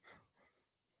of the.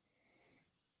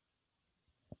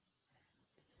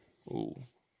 ooh,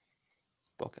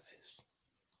 Buckeyes.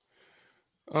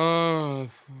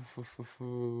 I'm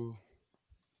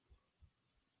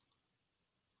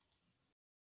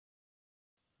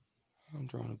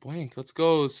drawing a blank. Let's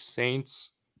go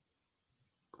Saints,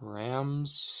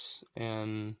 Rams,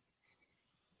 and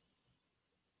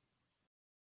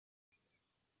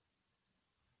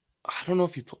I don't know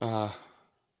if you. No,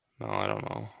 I don't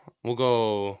know. We'll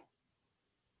go.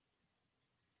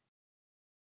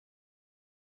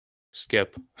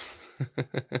 Skip.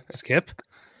 Skip?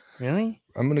 Really?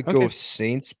 I'm gonna go Okay.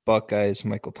 Saints, Buckeyes,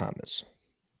 Michael Thomas.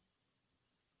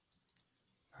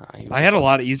 I had a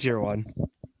lot easier one.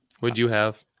 What'd you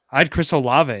have? I had Chris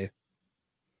Olave.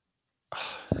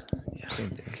 Yeah, Same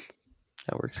thing.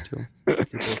 that works too. They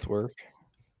both work.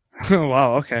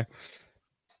 Wow. Okay.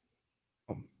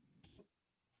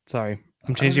 Sorry,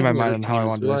 I'm changing my mind on how I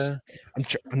want to do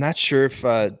this. I'm not sure if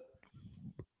my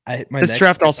This next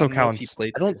draft pick, also I don't know if he counts.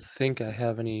 played I don't think I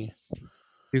have any.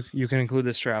 You can include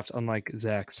this draft, unlike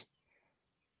Zach's.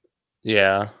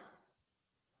 Yeah.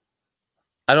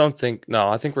 I don't think. No,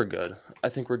 I think we're good. I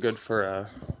think we're good for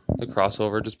the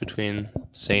crossover just between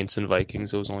Saints and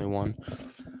Vikings. It was only one.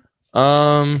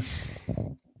 Yeah.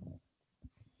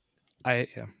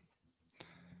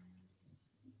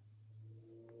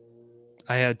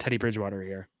 I had Teddy Bridgewater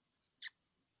here.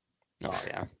 Oh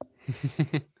yeah.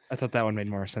 I thought that one made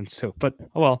more sense too. But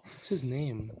oh well. What's his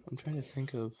name? I'm trying to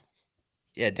think of.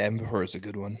 Yeah, Davenport is a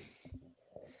good one.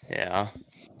 Yeah.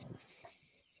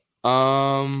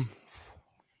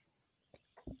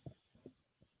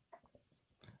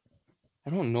 I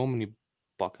don't know many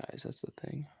Buckeyes. That's the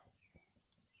thing.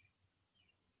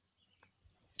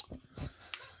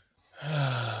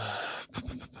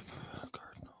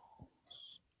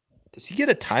 Does he get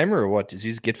a timer or what? Does he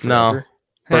just get No. forever?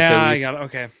 Birthday Yeah, I week. got it.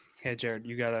 Okay. Okay, Jared,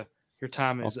 your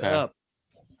time is Okay. up.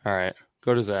 All right.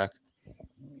 Go to Zach.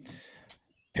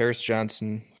 Paris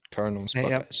Johnson, Cardinals,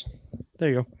 Buckeyes. Yep. There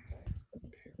you go.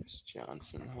 Paris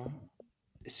Johnson, huh?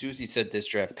 As soon as he said this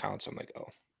draft counts, I'm like, oh.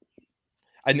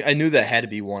 I knew that had to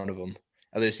be one of them.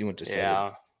 At least he went to 7.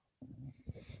 Yeah.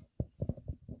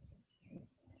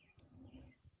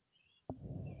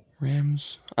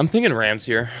 Rams. I'm thinking Rams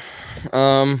here.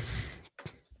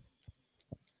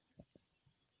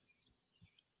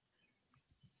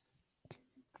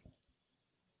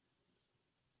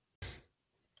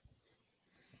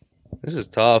 This is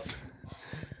tough.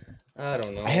 I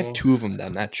don't know. I have 2 of them that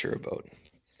I'm not sure about.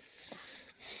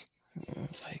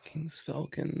 Vikings,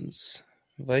 Falcons.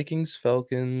 Vikings,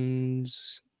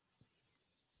 Falcons.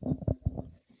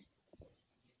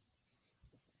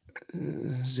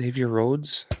 Xavier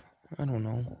Rhodes? I don't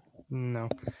know. No.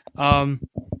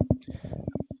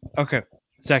 Okay.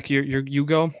 Zach, you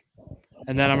go.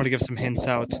 And then I'm gonna give some hints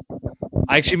out.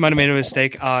 I actually might have made a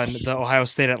mistake on the Ohio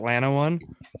State Atlanta one.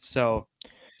 So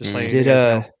just like did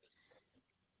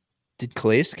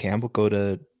Calais Campbell go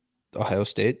to Ohio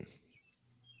State?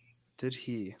 Did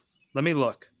he? Let me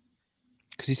look.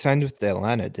 Because he signed with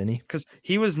Atlanta, didn't he? Because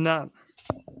he was not.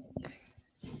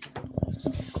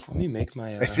 Let me make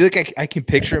my. I feel like I can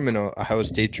picture him in a Ohio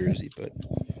State jersey, but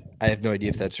I have no idea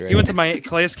if that's right. He went to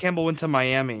Calais Campbell went to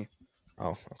Miami.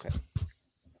 Oh, okay.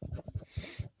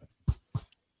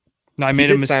 No, I made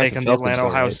a mistake on the Falcons, Atlanta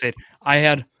Ohio right? State. I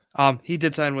had he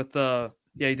did sign with the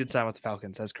he did sign with the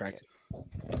Falcons. That's correct.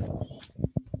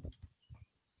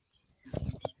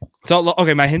 So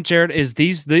okay, my hint, Jared, is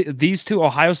these 2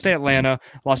 Ohio State, Atlanta,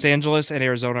 Los Angeles, and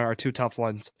Arizona are 2 tough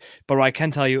ones. But what I can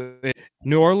tell you,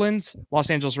 New Orleans, Los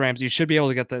Angeles Rams, you should be able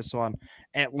to get this one.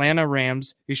 Atlanta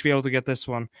Rams, you should be able to get this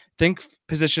one. Think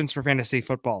positions for fantasy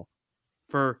football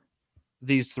for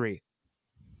these 3.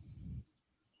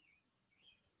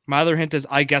 My other hint is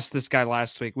I guessed this guy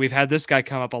last week. We've had this guy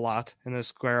come up a lot in the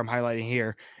square I'm highlighting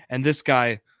here. And this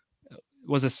guy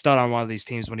was a stud on one of these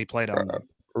teams when he played on them.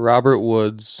 Robert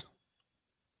Woods.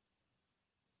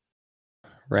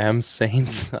 Rams,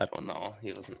 Saints. I don't know.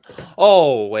 He wasn't.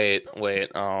 Oh, wait.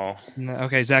 Oh. No,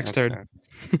 okay, Zach's turn.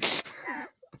 I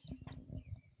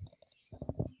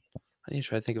need to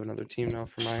try to think of another team now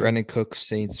for mine. Brennan Cook,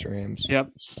 Saints, Rams. Yep.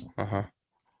 Uh-huh.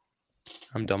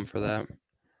 I'm dumb for that.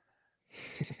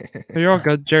 You're all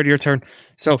good. Jared, your turn.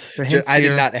 So I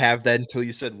did not have that until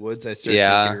you said Woods. I started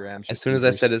thinking Rams. As soon as I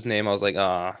said his name, I was like,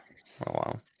 oh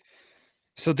wow.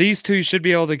 So these 2 you should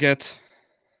be able to get.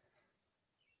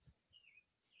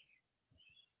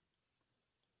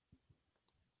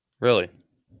 Really?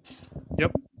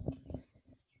 Yep.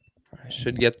 I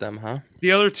should get them, huh?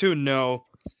 The other 2, no.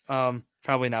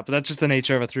 Probably not. But that's just the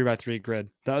nature of a 3x3 grid.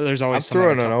 There's always. I'm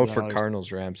throwing a note for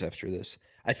Cardinals Rams after this.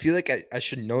 I feel like I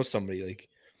should know somebody. Like,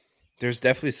 there's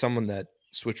definitely someone that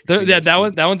switched. Yeah,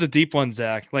 that one's a deep one,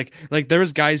 Zach. Like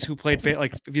there's guys who played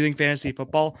like if you think fantasy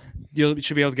football, you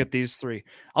should be able to get these 3.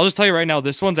 I'll just tell you right now,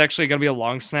 this one's actually gonna be a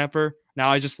long snapper.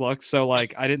 Now I just looked, so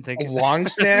like I didn't think a long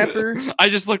snapper. I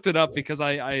just looked it up because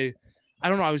I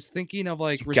don't know. I was thinking of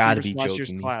like receivers from last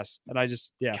year's class, and I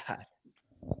just God.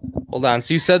 Hold on.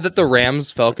 So you said that the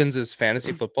Rams Falcons is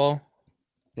fantasy football?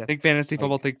 Yeah, I think fantasy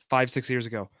football. I think 5-6 years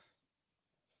ago.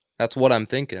 That's what I'm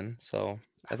thinking. So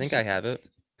I think I have it.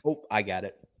 Oh, I got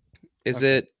it. Is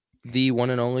it the one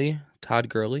and only Todd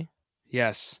Gurley?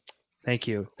 Yes. Thank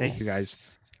you. Thank you, guys.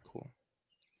 Cool.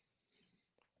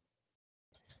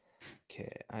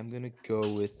 Okay, I'm going to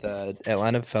go with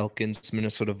Atlanta Falcons,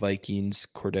 Minnesota Vikings,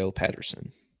 Cordell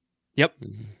Patterson. Yep.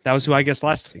 That was who I guessed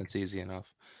last week. It's easy enough.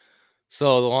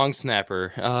 So the long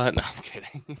snapper. No, I'm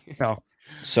kidding. No.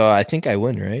 So I think I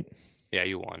win, right? Yeah,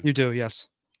 you won. You do, yes.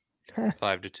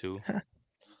 5-2.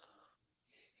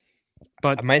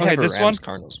 But I might have a this Rams one,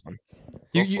 Cardinals one.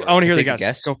 I want to hear the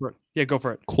guess. Go for it. Yeah, go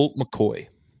for it. Colt McCoy.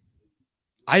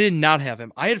 I did not have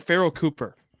him. I had Pharaoh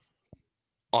Cooper.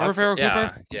 Remember Pharaoh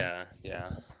Cooper? Yeah.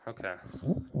 Okay.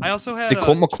 I also had. Did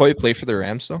Colt McCoy play for the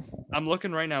Rams though? I'm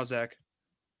looking right now, Zach.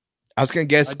 I was gonna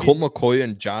guess Colt McCoy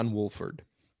and John Wolford.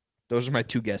 Those are my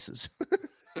 2 guesses.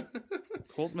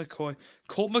 Colt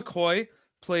McCoy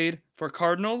played for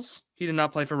Cardinals. He did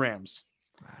not play for Rams.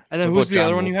 And then who's the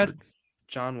other one you had?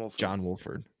 John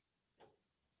Wolford.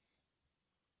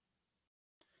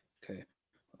 Okay.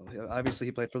 Well, obviously,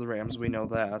 he played for the Rams. We know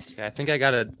that. Yeah, I think I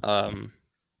got a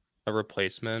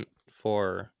replacement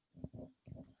for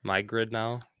my grid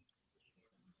now.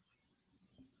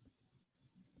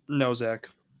 No, Zach.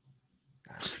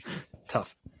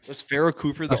 Tough. Was Pharaoh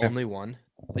Cooper the only one?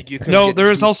 Like you? No,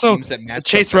 there is also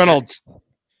Chase Reynolds.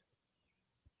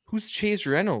 Who's Chase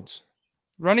Reynolds?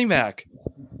 Running back.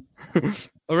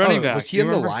 A running back. Was he in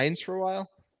the Lions for a while?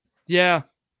 Yeah.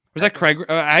 Was that Craig?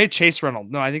 I had Chase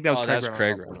Reynolds. No, I think that was Craig that's Reynolds.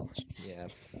 Craig Reynolds. Yeah.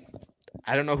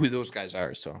 I don't know who those guys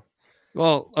are, so.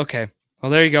 Well, okay.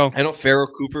 Well, there you go. I know Farrell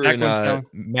Cooper and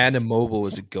Man and Mobile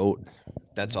was a GOAT.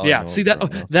 That's all I know. See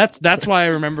that's why I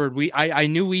remembered. I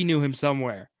knew we knew him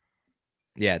somewhere.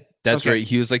 Yeah, that's right.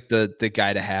 He was like the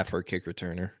guy to have for kick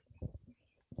returner.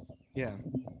 Yeah.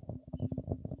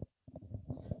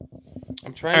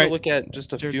 I'm trying to look at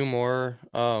just a few more.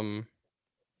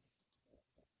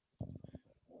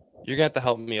 You're gonna have to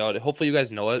help me out. Hopefully, you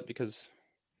guys know it because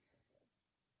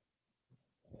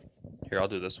here I'll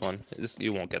do this one.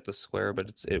 You won't get the square,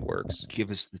 but it works. Give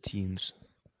us the teams.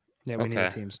 Yeah, we need the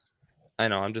teams. I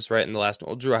know. I'm just writing the last one.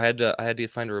 Well, Drew, I had to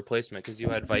find a replacement because you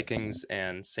had Vikings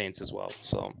and Saints as well.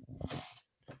 So,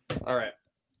 all right.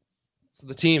 So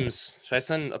the teams. Should I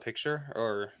send a picture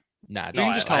or? Nah, no,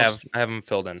 I have them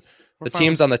filled in. The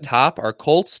teams on the top are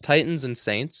Colts, Titans, and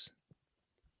Saints.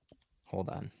 Hold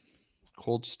on.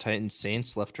 Colts, Titans,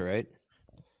 Saints, left to right.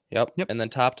 Yep. And then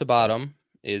top to bottom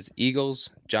is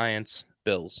Eagles, Giants,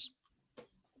 Bills.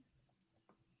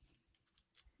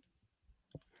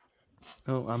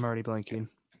 Oh, I'm already blanking.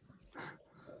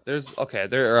 There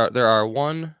are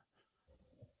one.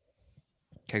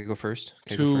 Can I go first?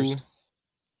 Two.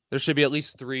 There should be at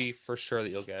least 3 for sure that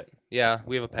you'll get. Yeah,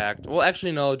 we have a pact. Well,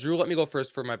 actually, no. Drew, let me go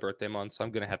first for my birthday month, so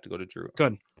I'm gonna have to go to Drew.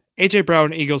 Good. AJ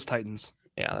Brown, Eagles, Titans.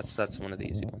 Yeah, that's one of the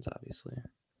easy ones, obviously.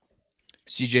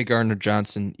 CJ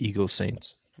Gardner-Johnson, Eagles,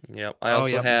 Saints. Yep. I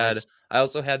also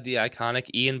had the iconic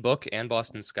Ian Book and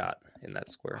Boston Scott in that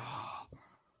square.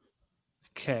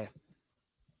 Okay.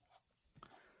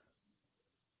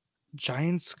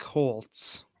 Giants,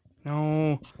 Colts.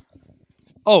 No.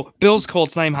 Oh, Bills,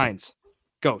 Colts, Naeem Hines.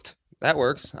 GOAT. That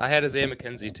works. I had Isaiah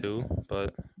McKenzie too,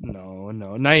 but no.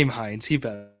 Naeem Hines, he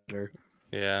better.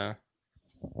 Yeah.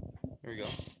 Here we go.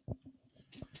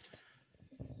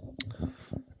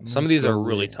 Some of these are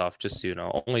really tough, just so you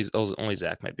know. Only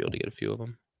Zack might be able to get a few of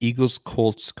them. Eagles,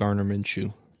 Colts, Garner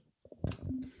Minshew.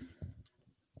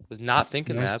 Was not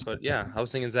thinking that, but yeah, I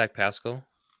was thinking Zach Pascal.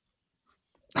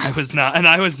 I was not, and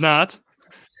I was not.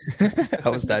 I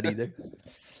was not either.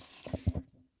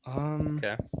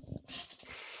 Okay.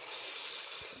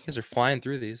 You guys are flying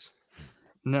through these.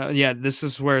 No, yeah, this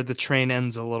is where the train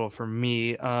ends a little for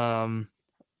me. Bills.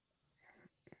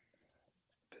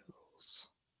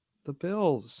 The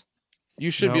Bills.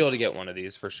 You should be able to get one of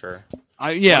these for sure.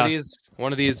 Yeah.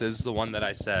 One of these is the one that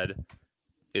I said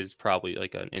is probably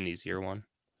like an easier one.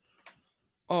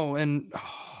 Oh, and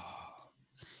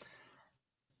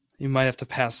you might have to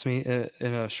pass me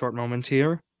in a short moment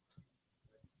here.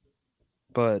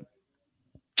 But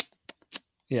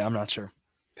yeah, I'm not sure.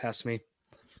 Pass me.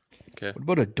 Okay. What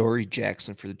about a Dory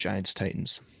Jackson for the Giants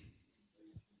Titans?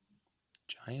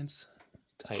 Giants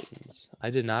Titans. I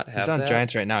did not have. He's on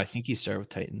Giants right now. I think he started with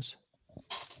Titans.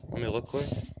 Let me look quick.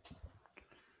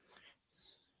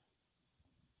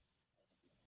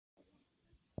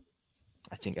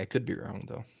 I think I could be wrong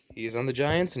though. He's on the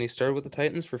Giants and he started with the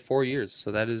Titans for 4 years.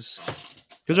 So that is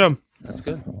good job. That's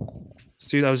good.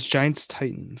 So that was Giants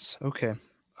Titans. Okay.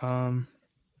 Wow.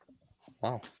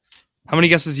 How many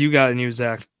guesses you got in you,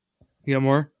 Zach? You got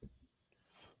more?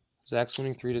 Zach's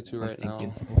winning 3-2 right now.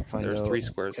 We'll There's 3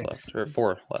 squares left, or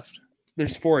 4 left.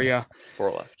 There's 4, yeah.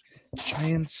 4 left.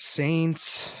 Giants,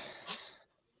 Saints.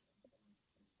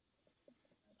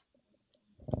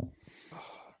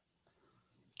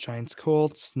 Giants,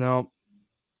 Colts. No.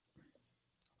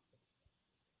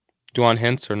 Do you want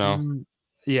hints or no?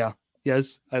 Yeah.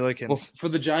 Yes, I like hints. Well, for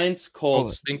the Giants,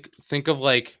 Colts, think of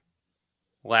like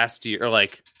last year or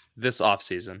like this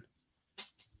offseason.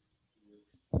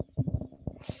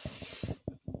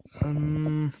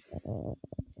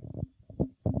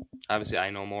 Obviously,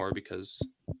 I know more because.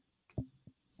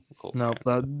 Colts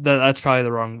that's probably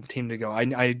the wrong team to go.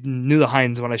 I knew the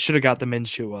Hines one. I should have got the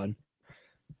Minshew one.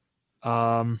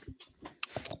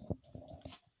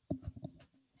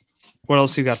 What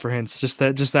else you got for hints? Just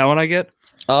that one I get?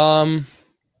 Oh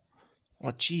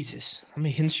Jesus! How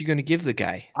many hints are you going to give the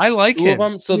guy? I like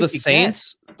him. So the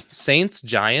Saints,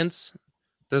 Giants.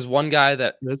 There's one guy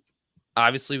that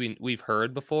obviously we've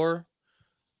heard before,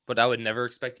 but I would never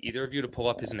expect either of you to pull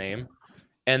up his name.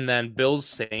 And then Bills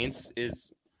Saints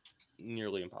is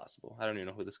nearly impossible. I don't even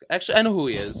know who this guy. Actually, I know who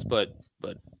he is, but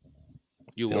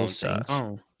you won't.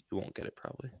 You won't get it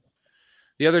probably.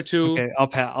 The other two.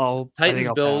 Okay, I'll Titans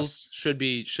Bills should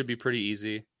be pretty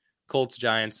easy. Colts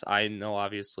Giants, I know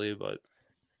obviously, but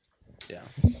yeah.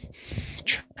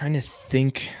 Trying to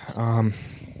think.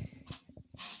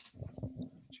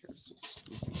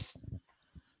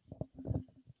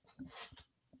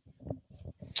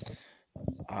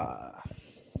 I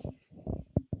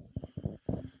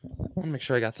want to make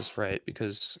sure I got this right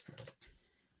because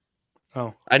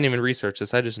I didn't even research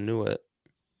this. I just knew it.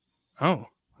 Oh,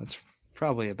 that's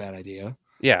probably a bad idea.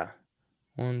 Yeah.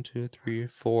 1, 2, 3,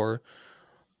 4.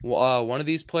 One of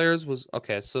these players was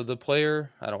okay. So the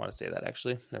player, I don't want to say that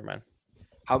actually. Never mind.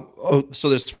 So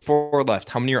there's 4 left.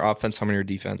 How many are offense? How many are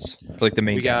defense? For like the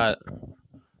main guy.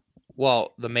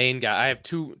 The main guy. I have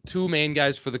two main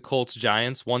guys for the Colts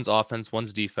Giants. One's offense,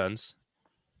 one's defense.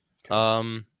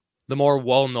 Okay. The more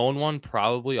well-known one,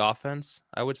 probably offense,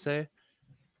 I would say.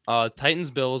 Titans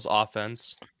Bills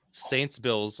offense, Saints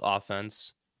Bills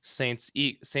offense, Saints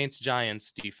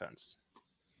Giants defense.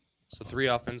 So 3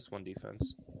 offense, 1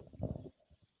 defense.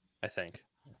 I think.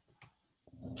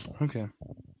 Okay.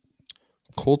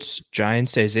 Colts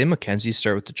Giants. Did Isaiah McKenzie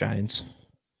start with the Giants?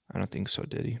 I don't think so,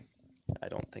 did he? I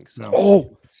don't think so. No.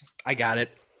 Oh, I got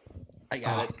it.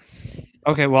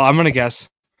 Okay, well, I'm going to guess.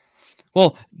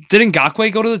 Well, didn't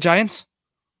Ngakoue go to the Giants?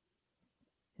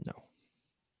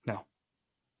 No.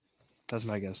 That's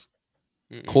my guess.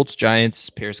 Colts Giants,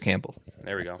 Paris Campbell.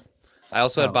 There we go. I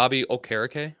also had Bobby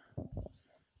Okereke.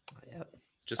 Yep.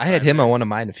 I had him on one of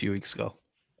mine a few weeks ago.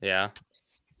 Yeah.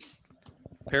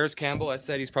 Paris Campbell, I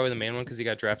said he's probably the main one because he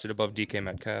got drafted above DK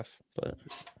Metcalf. But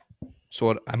so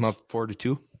what? I'm up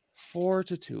 4-2.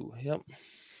 4-2. Yep.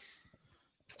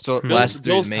 So last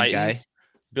 3 main Titans, guy.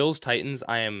 Bills Titans.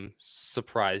 I am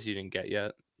surprised you didn't get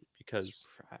yet because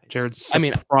Jared's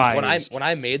surprised. I mean, when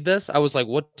I made this, I was like,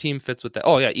 what team fits with that?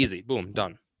 Oh yeah, easy, boom,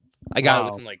 done. I got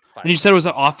it within like 5 And you said it was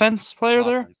an offense player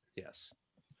there? Yes.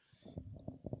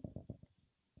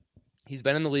 He's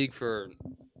been in the league for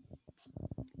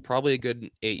probably a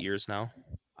good 8 years now.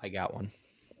 I got one.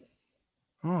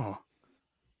 Oh.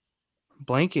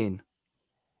 Blanking.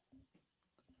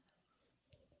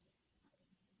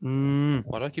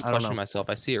 Why do I keep questioning myself?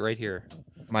 I see it right here.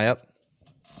 Am I up?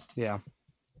 Yeah.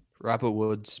 Robert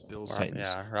Woods, Bills Titans.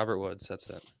 Yeah, Robert Woods. That's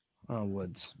it. Oh,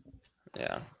 Woods.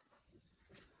 Yeah.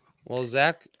 Well,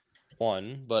 Zach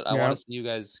won, but I want to see you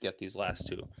guys get these last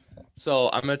 2. So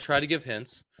I'm going to try to give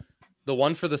hints. The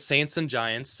one for the Saints and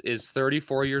Giants is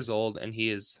 34 years old, and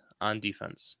he is on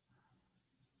defense.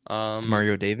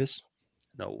 Mario Davis?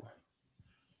 No.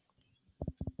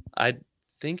 I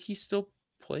think he still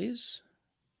plays.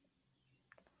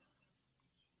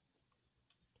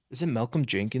 Is it Malcolm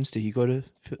Jenkins? Did he go to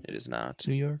It is not.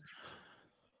 New York?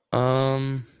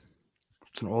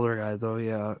 It's an older guy though,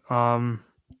 yeah.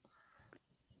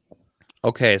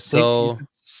 Okay, so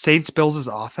Saints Bills is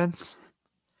offense?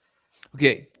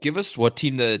 Okay, give us what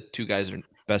team the 2 guys are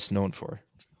best known for.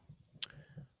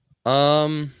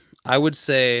 I would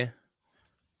say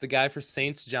the guy for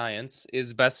Saints Giants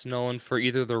is best known for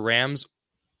either the Rams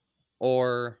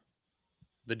or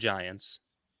the Giants.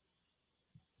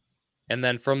 And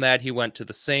then from that, he went to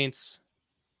the Saints,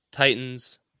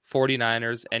 Titans,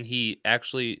 49ers, and he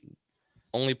actually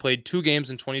only played 2 games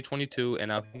in 2022, and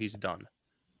now he's done.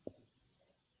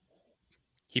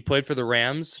 He played for the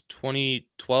Rams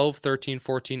 2012, 13,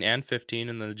 14, and 15,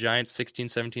 and then the Giants 16,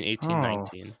 17, 18,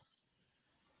 19.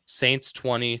 Saints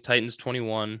 20, Titans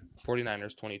 21,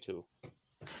 49ers 22.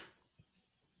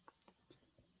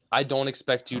 I don't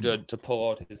expect you to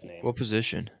pull out his name. What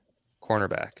position?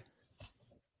 Cornerback.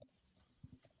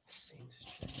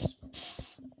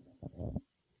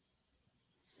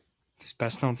 He's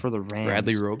best known for the Rams.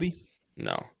 Bradley Roby?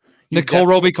 No. Nicole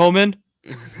Roby Coleman?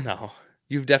 No.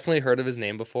 You've definitely heard of his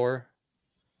name before.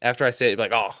 After I say it, you're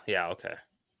like, oh, yeah, okay.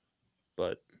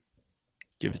 But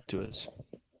give it to us.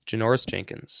 Janoris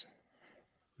Jenkins.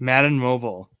 Madden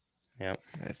Mobile. Yep.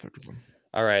 I've heard of him.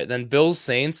 All right. Then Bills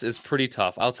Saints is pretty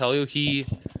tough. I'll tell you, he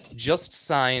just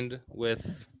signed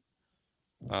with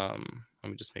let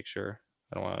me just make sure.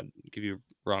 I don't want to give you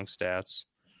wrong stats.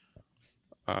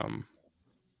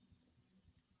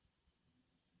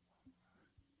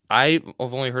 I've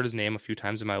only heard his name a few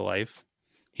times in my life.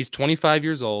 He's 25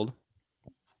 years old.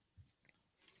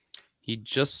 He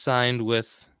just signed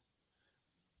with...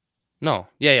 No.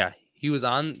 Yeah. He was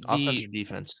on the... Offense or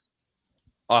defense?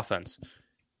 Offense.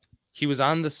 He was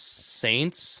on the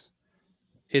Saints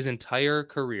his entire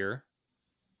career.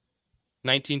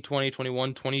 19, 20,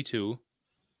 21, 22.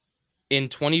 In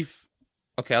 20...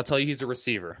 Okay, I'll tell you he's a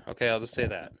receiver. Okay, I'll just say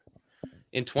that.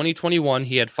 In 2021,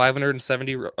 he had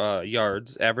 570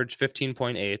 yards, averaged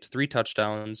 15.8, 3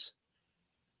 touchdowns.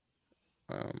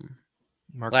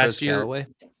 Last year, Callaway?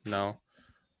 No.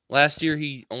 Last year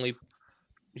he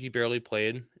barely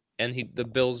played, and the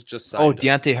Bills just signed. Oh,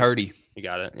 Deontay Hardy. You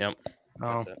got it. Yep.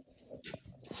 Oh.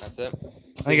 That's it.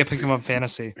 I think I picked him up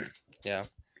fantasy. Yeah.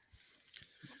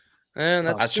 And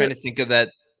that's I was trying to think of that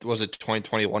was it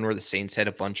 2021 where the Saints had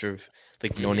a bunch of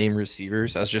like no-name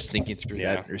receivers? I was just thinking through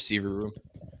that receiver room.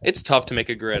 It's tough to make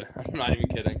a grid. I'm not even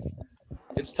kidding.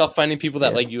 It's tough finding people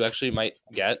that like you actually might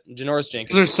get. Janoris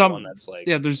Jenkins. There's some one that's like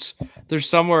there's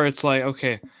somewhere it's like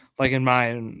okay, like in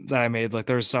mine that I made, like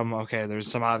there's some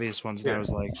obvious ones that I was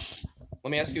like. Let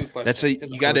me ask you a question. That's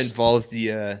you got to involve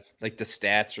the like the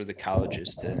stats or the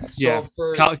colleges to. So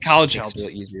for college helps a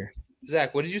little easier.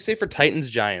 Zach, what did you say for Titans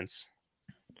Giants?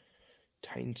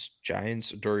 Titans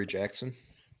Giants, Dory Jackson.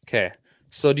 Okay,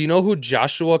 so do you know who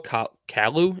Joshua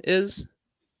Kalu is?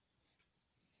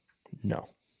 No.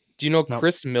 Do you know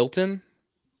Chris Milton?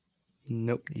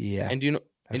 Nope. Yeah. And do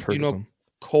you know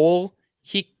Cole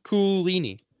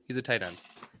Hikulini? He's a tight end.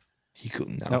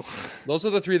 No. Nope. Those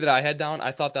are the three that I had down.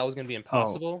 I thought that was going to be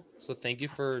impossible. So thank you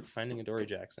for finding Adoree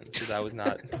Jackson because I was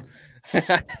not.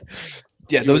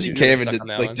 Yeah, those you can't even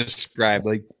like describe.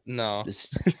 Like no.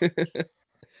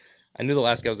 I knew the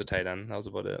last guy was a tight end. That was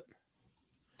about it.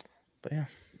 But yeah.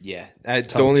 Yeah.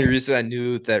 The only reason I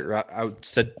knew that I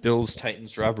said Bills,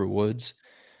 Titans, Robert Woods.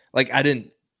 Like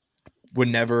would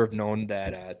never have known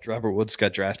that Robert Woods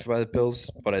got drafted by the Bills,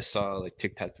 but I saw like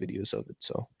TikTok videos of it.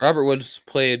 So Robert Woods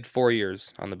played 4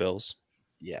 years on the Bills.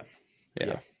 Yeah.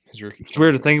 His rookie. It's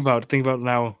weird to think about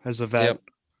now as a vet,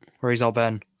 where he's all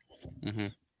been.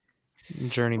 Mm-hmm.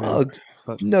 Journeyman.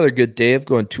 But another good day of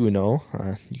going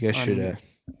 2-0. You guys should get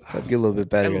a little bit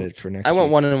better at it for next. I went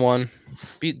 1-1.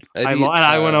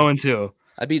 I went 0-2.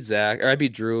 I beat Zach, or I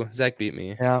beat Drew. Zach beat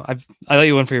me. Yeah, I let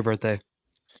you win for your birthday.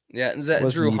 Yeah,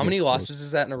 and Drew, how many losses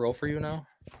is that in a row for you now?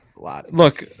 A lot.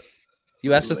 Look,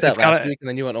 you asked us that last week, and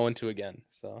then you went 0-2 again.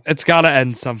 So it's got to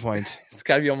end some point. It's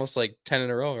got to be almost like 10 in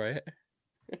a row, right?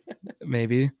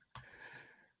 Maybe.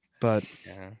 But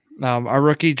our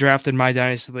rookie draft in my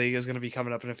Dynasty League is going to be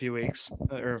coming up in a few weeks,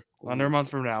 or under a month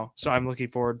from now. So I'm looking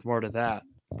forward more to that.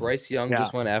 Bryce Young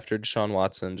just went after Deshaun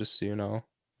Watson, just so you know.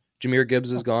 Jahmyr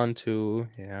Gibbs is gone too.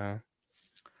 Yeah.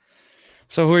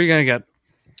 So who are you going to get?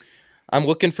 I'm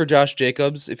looking for Josh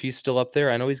Jacobs if he's still up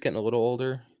there. I know he's getting a little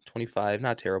older, 25,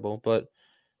 not terrible, but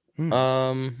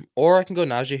or I can go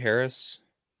Najee Harris.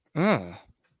 Or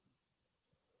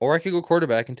I could go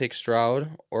quarterback and take Stroud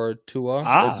or Tua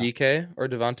or DK or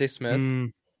Devontae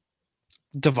Smith.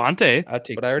 Devontae? I'll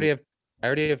take but I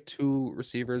already have 2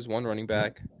 receivers, 1 running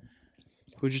back.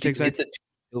 Who'd you take? Get the 2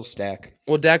 Hill stack.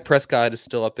 Well, Dak Prescott is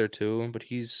still up there too, but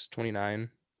he's 29.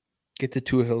 Get the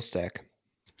 2 Hill stack.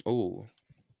 Oh.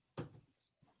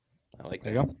 I like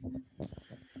that. There you go.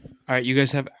 All right, you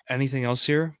guys have anything else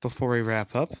here before we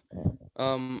wrap up?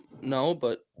 No,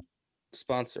 but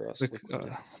sponsor us.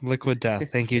 Liquid Death.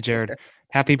 Thank you, Jared.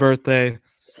 Happy birthday.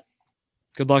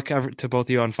 Good luck to both of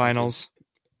you on finals.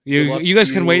 You guys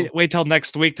can wait till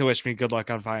next week to wish me good luck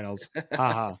on finals.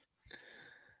 Haha.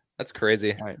 That's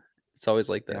crazy. All right. It's always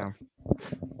like that. Yeah.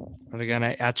 And again,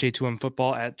 at J2M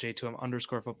Football, at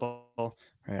J2M_football,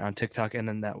 right, on TikTok. And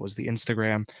then that was the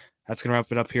Instagram. That's going to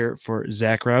wrap it up here for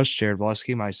Zach Roush, Jared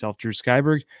Vlasky, myself, Drew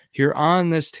Skyberg, here on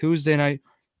this Tuesday night.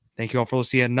 Thank you all for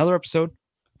listening to another episode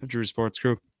of Drew Sports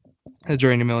Group, The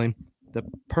Journey to Million, the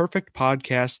perfect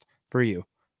podcast for you.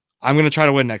 I'm going to try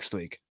to win next week.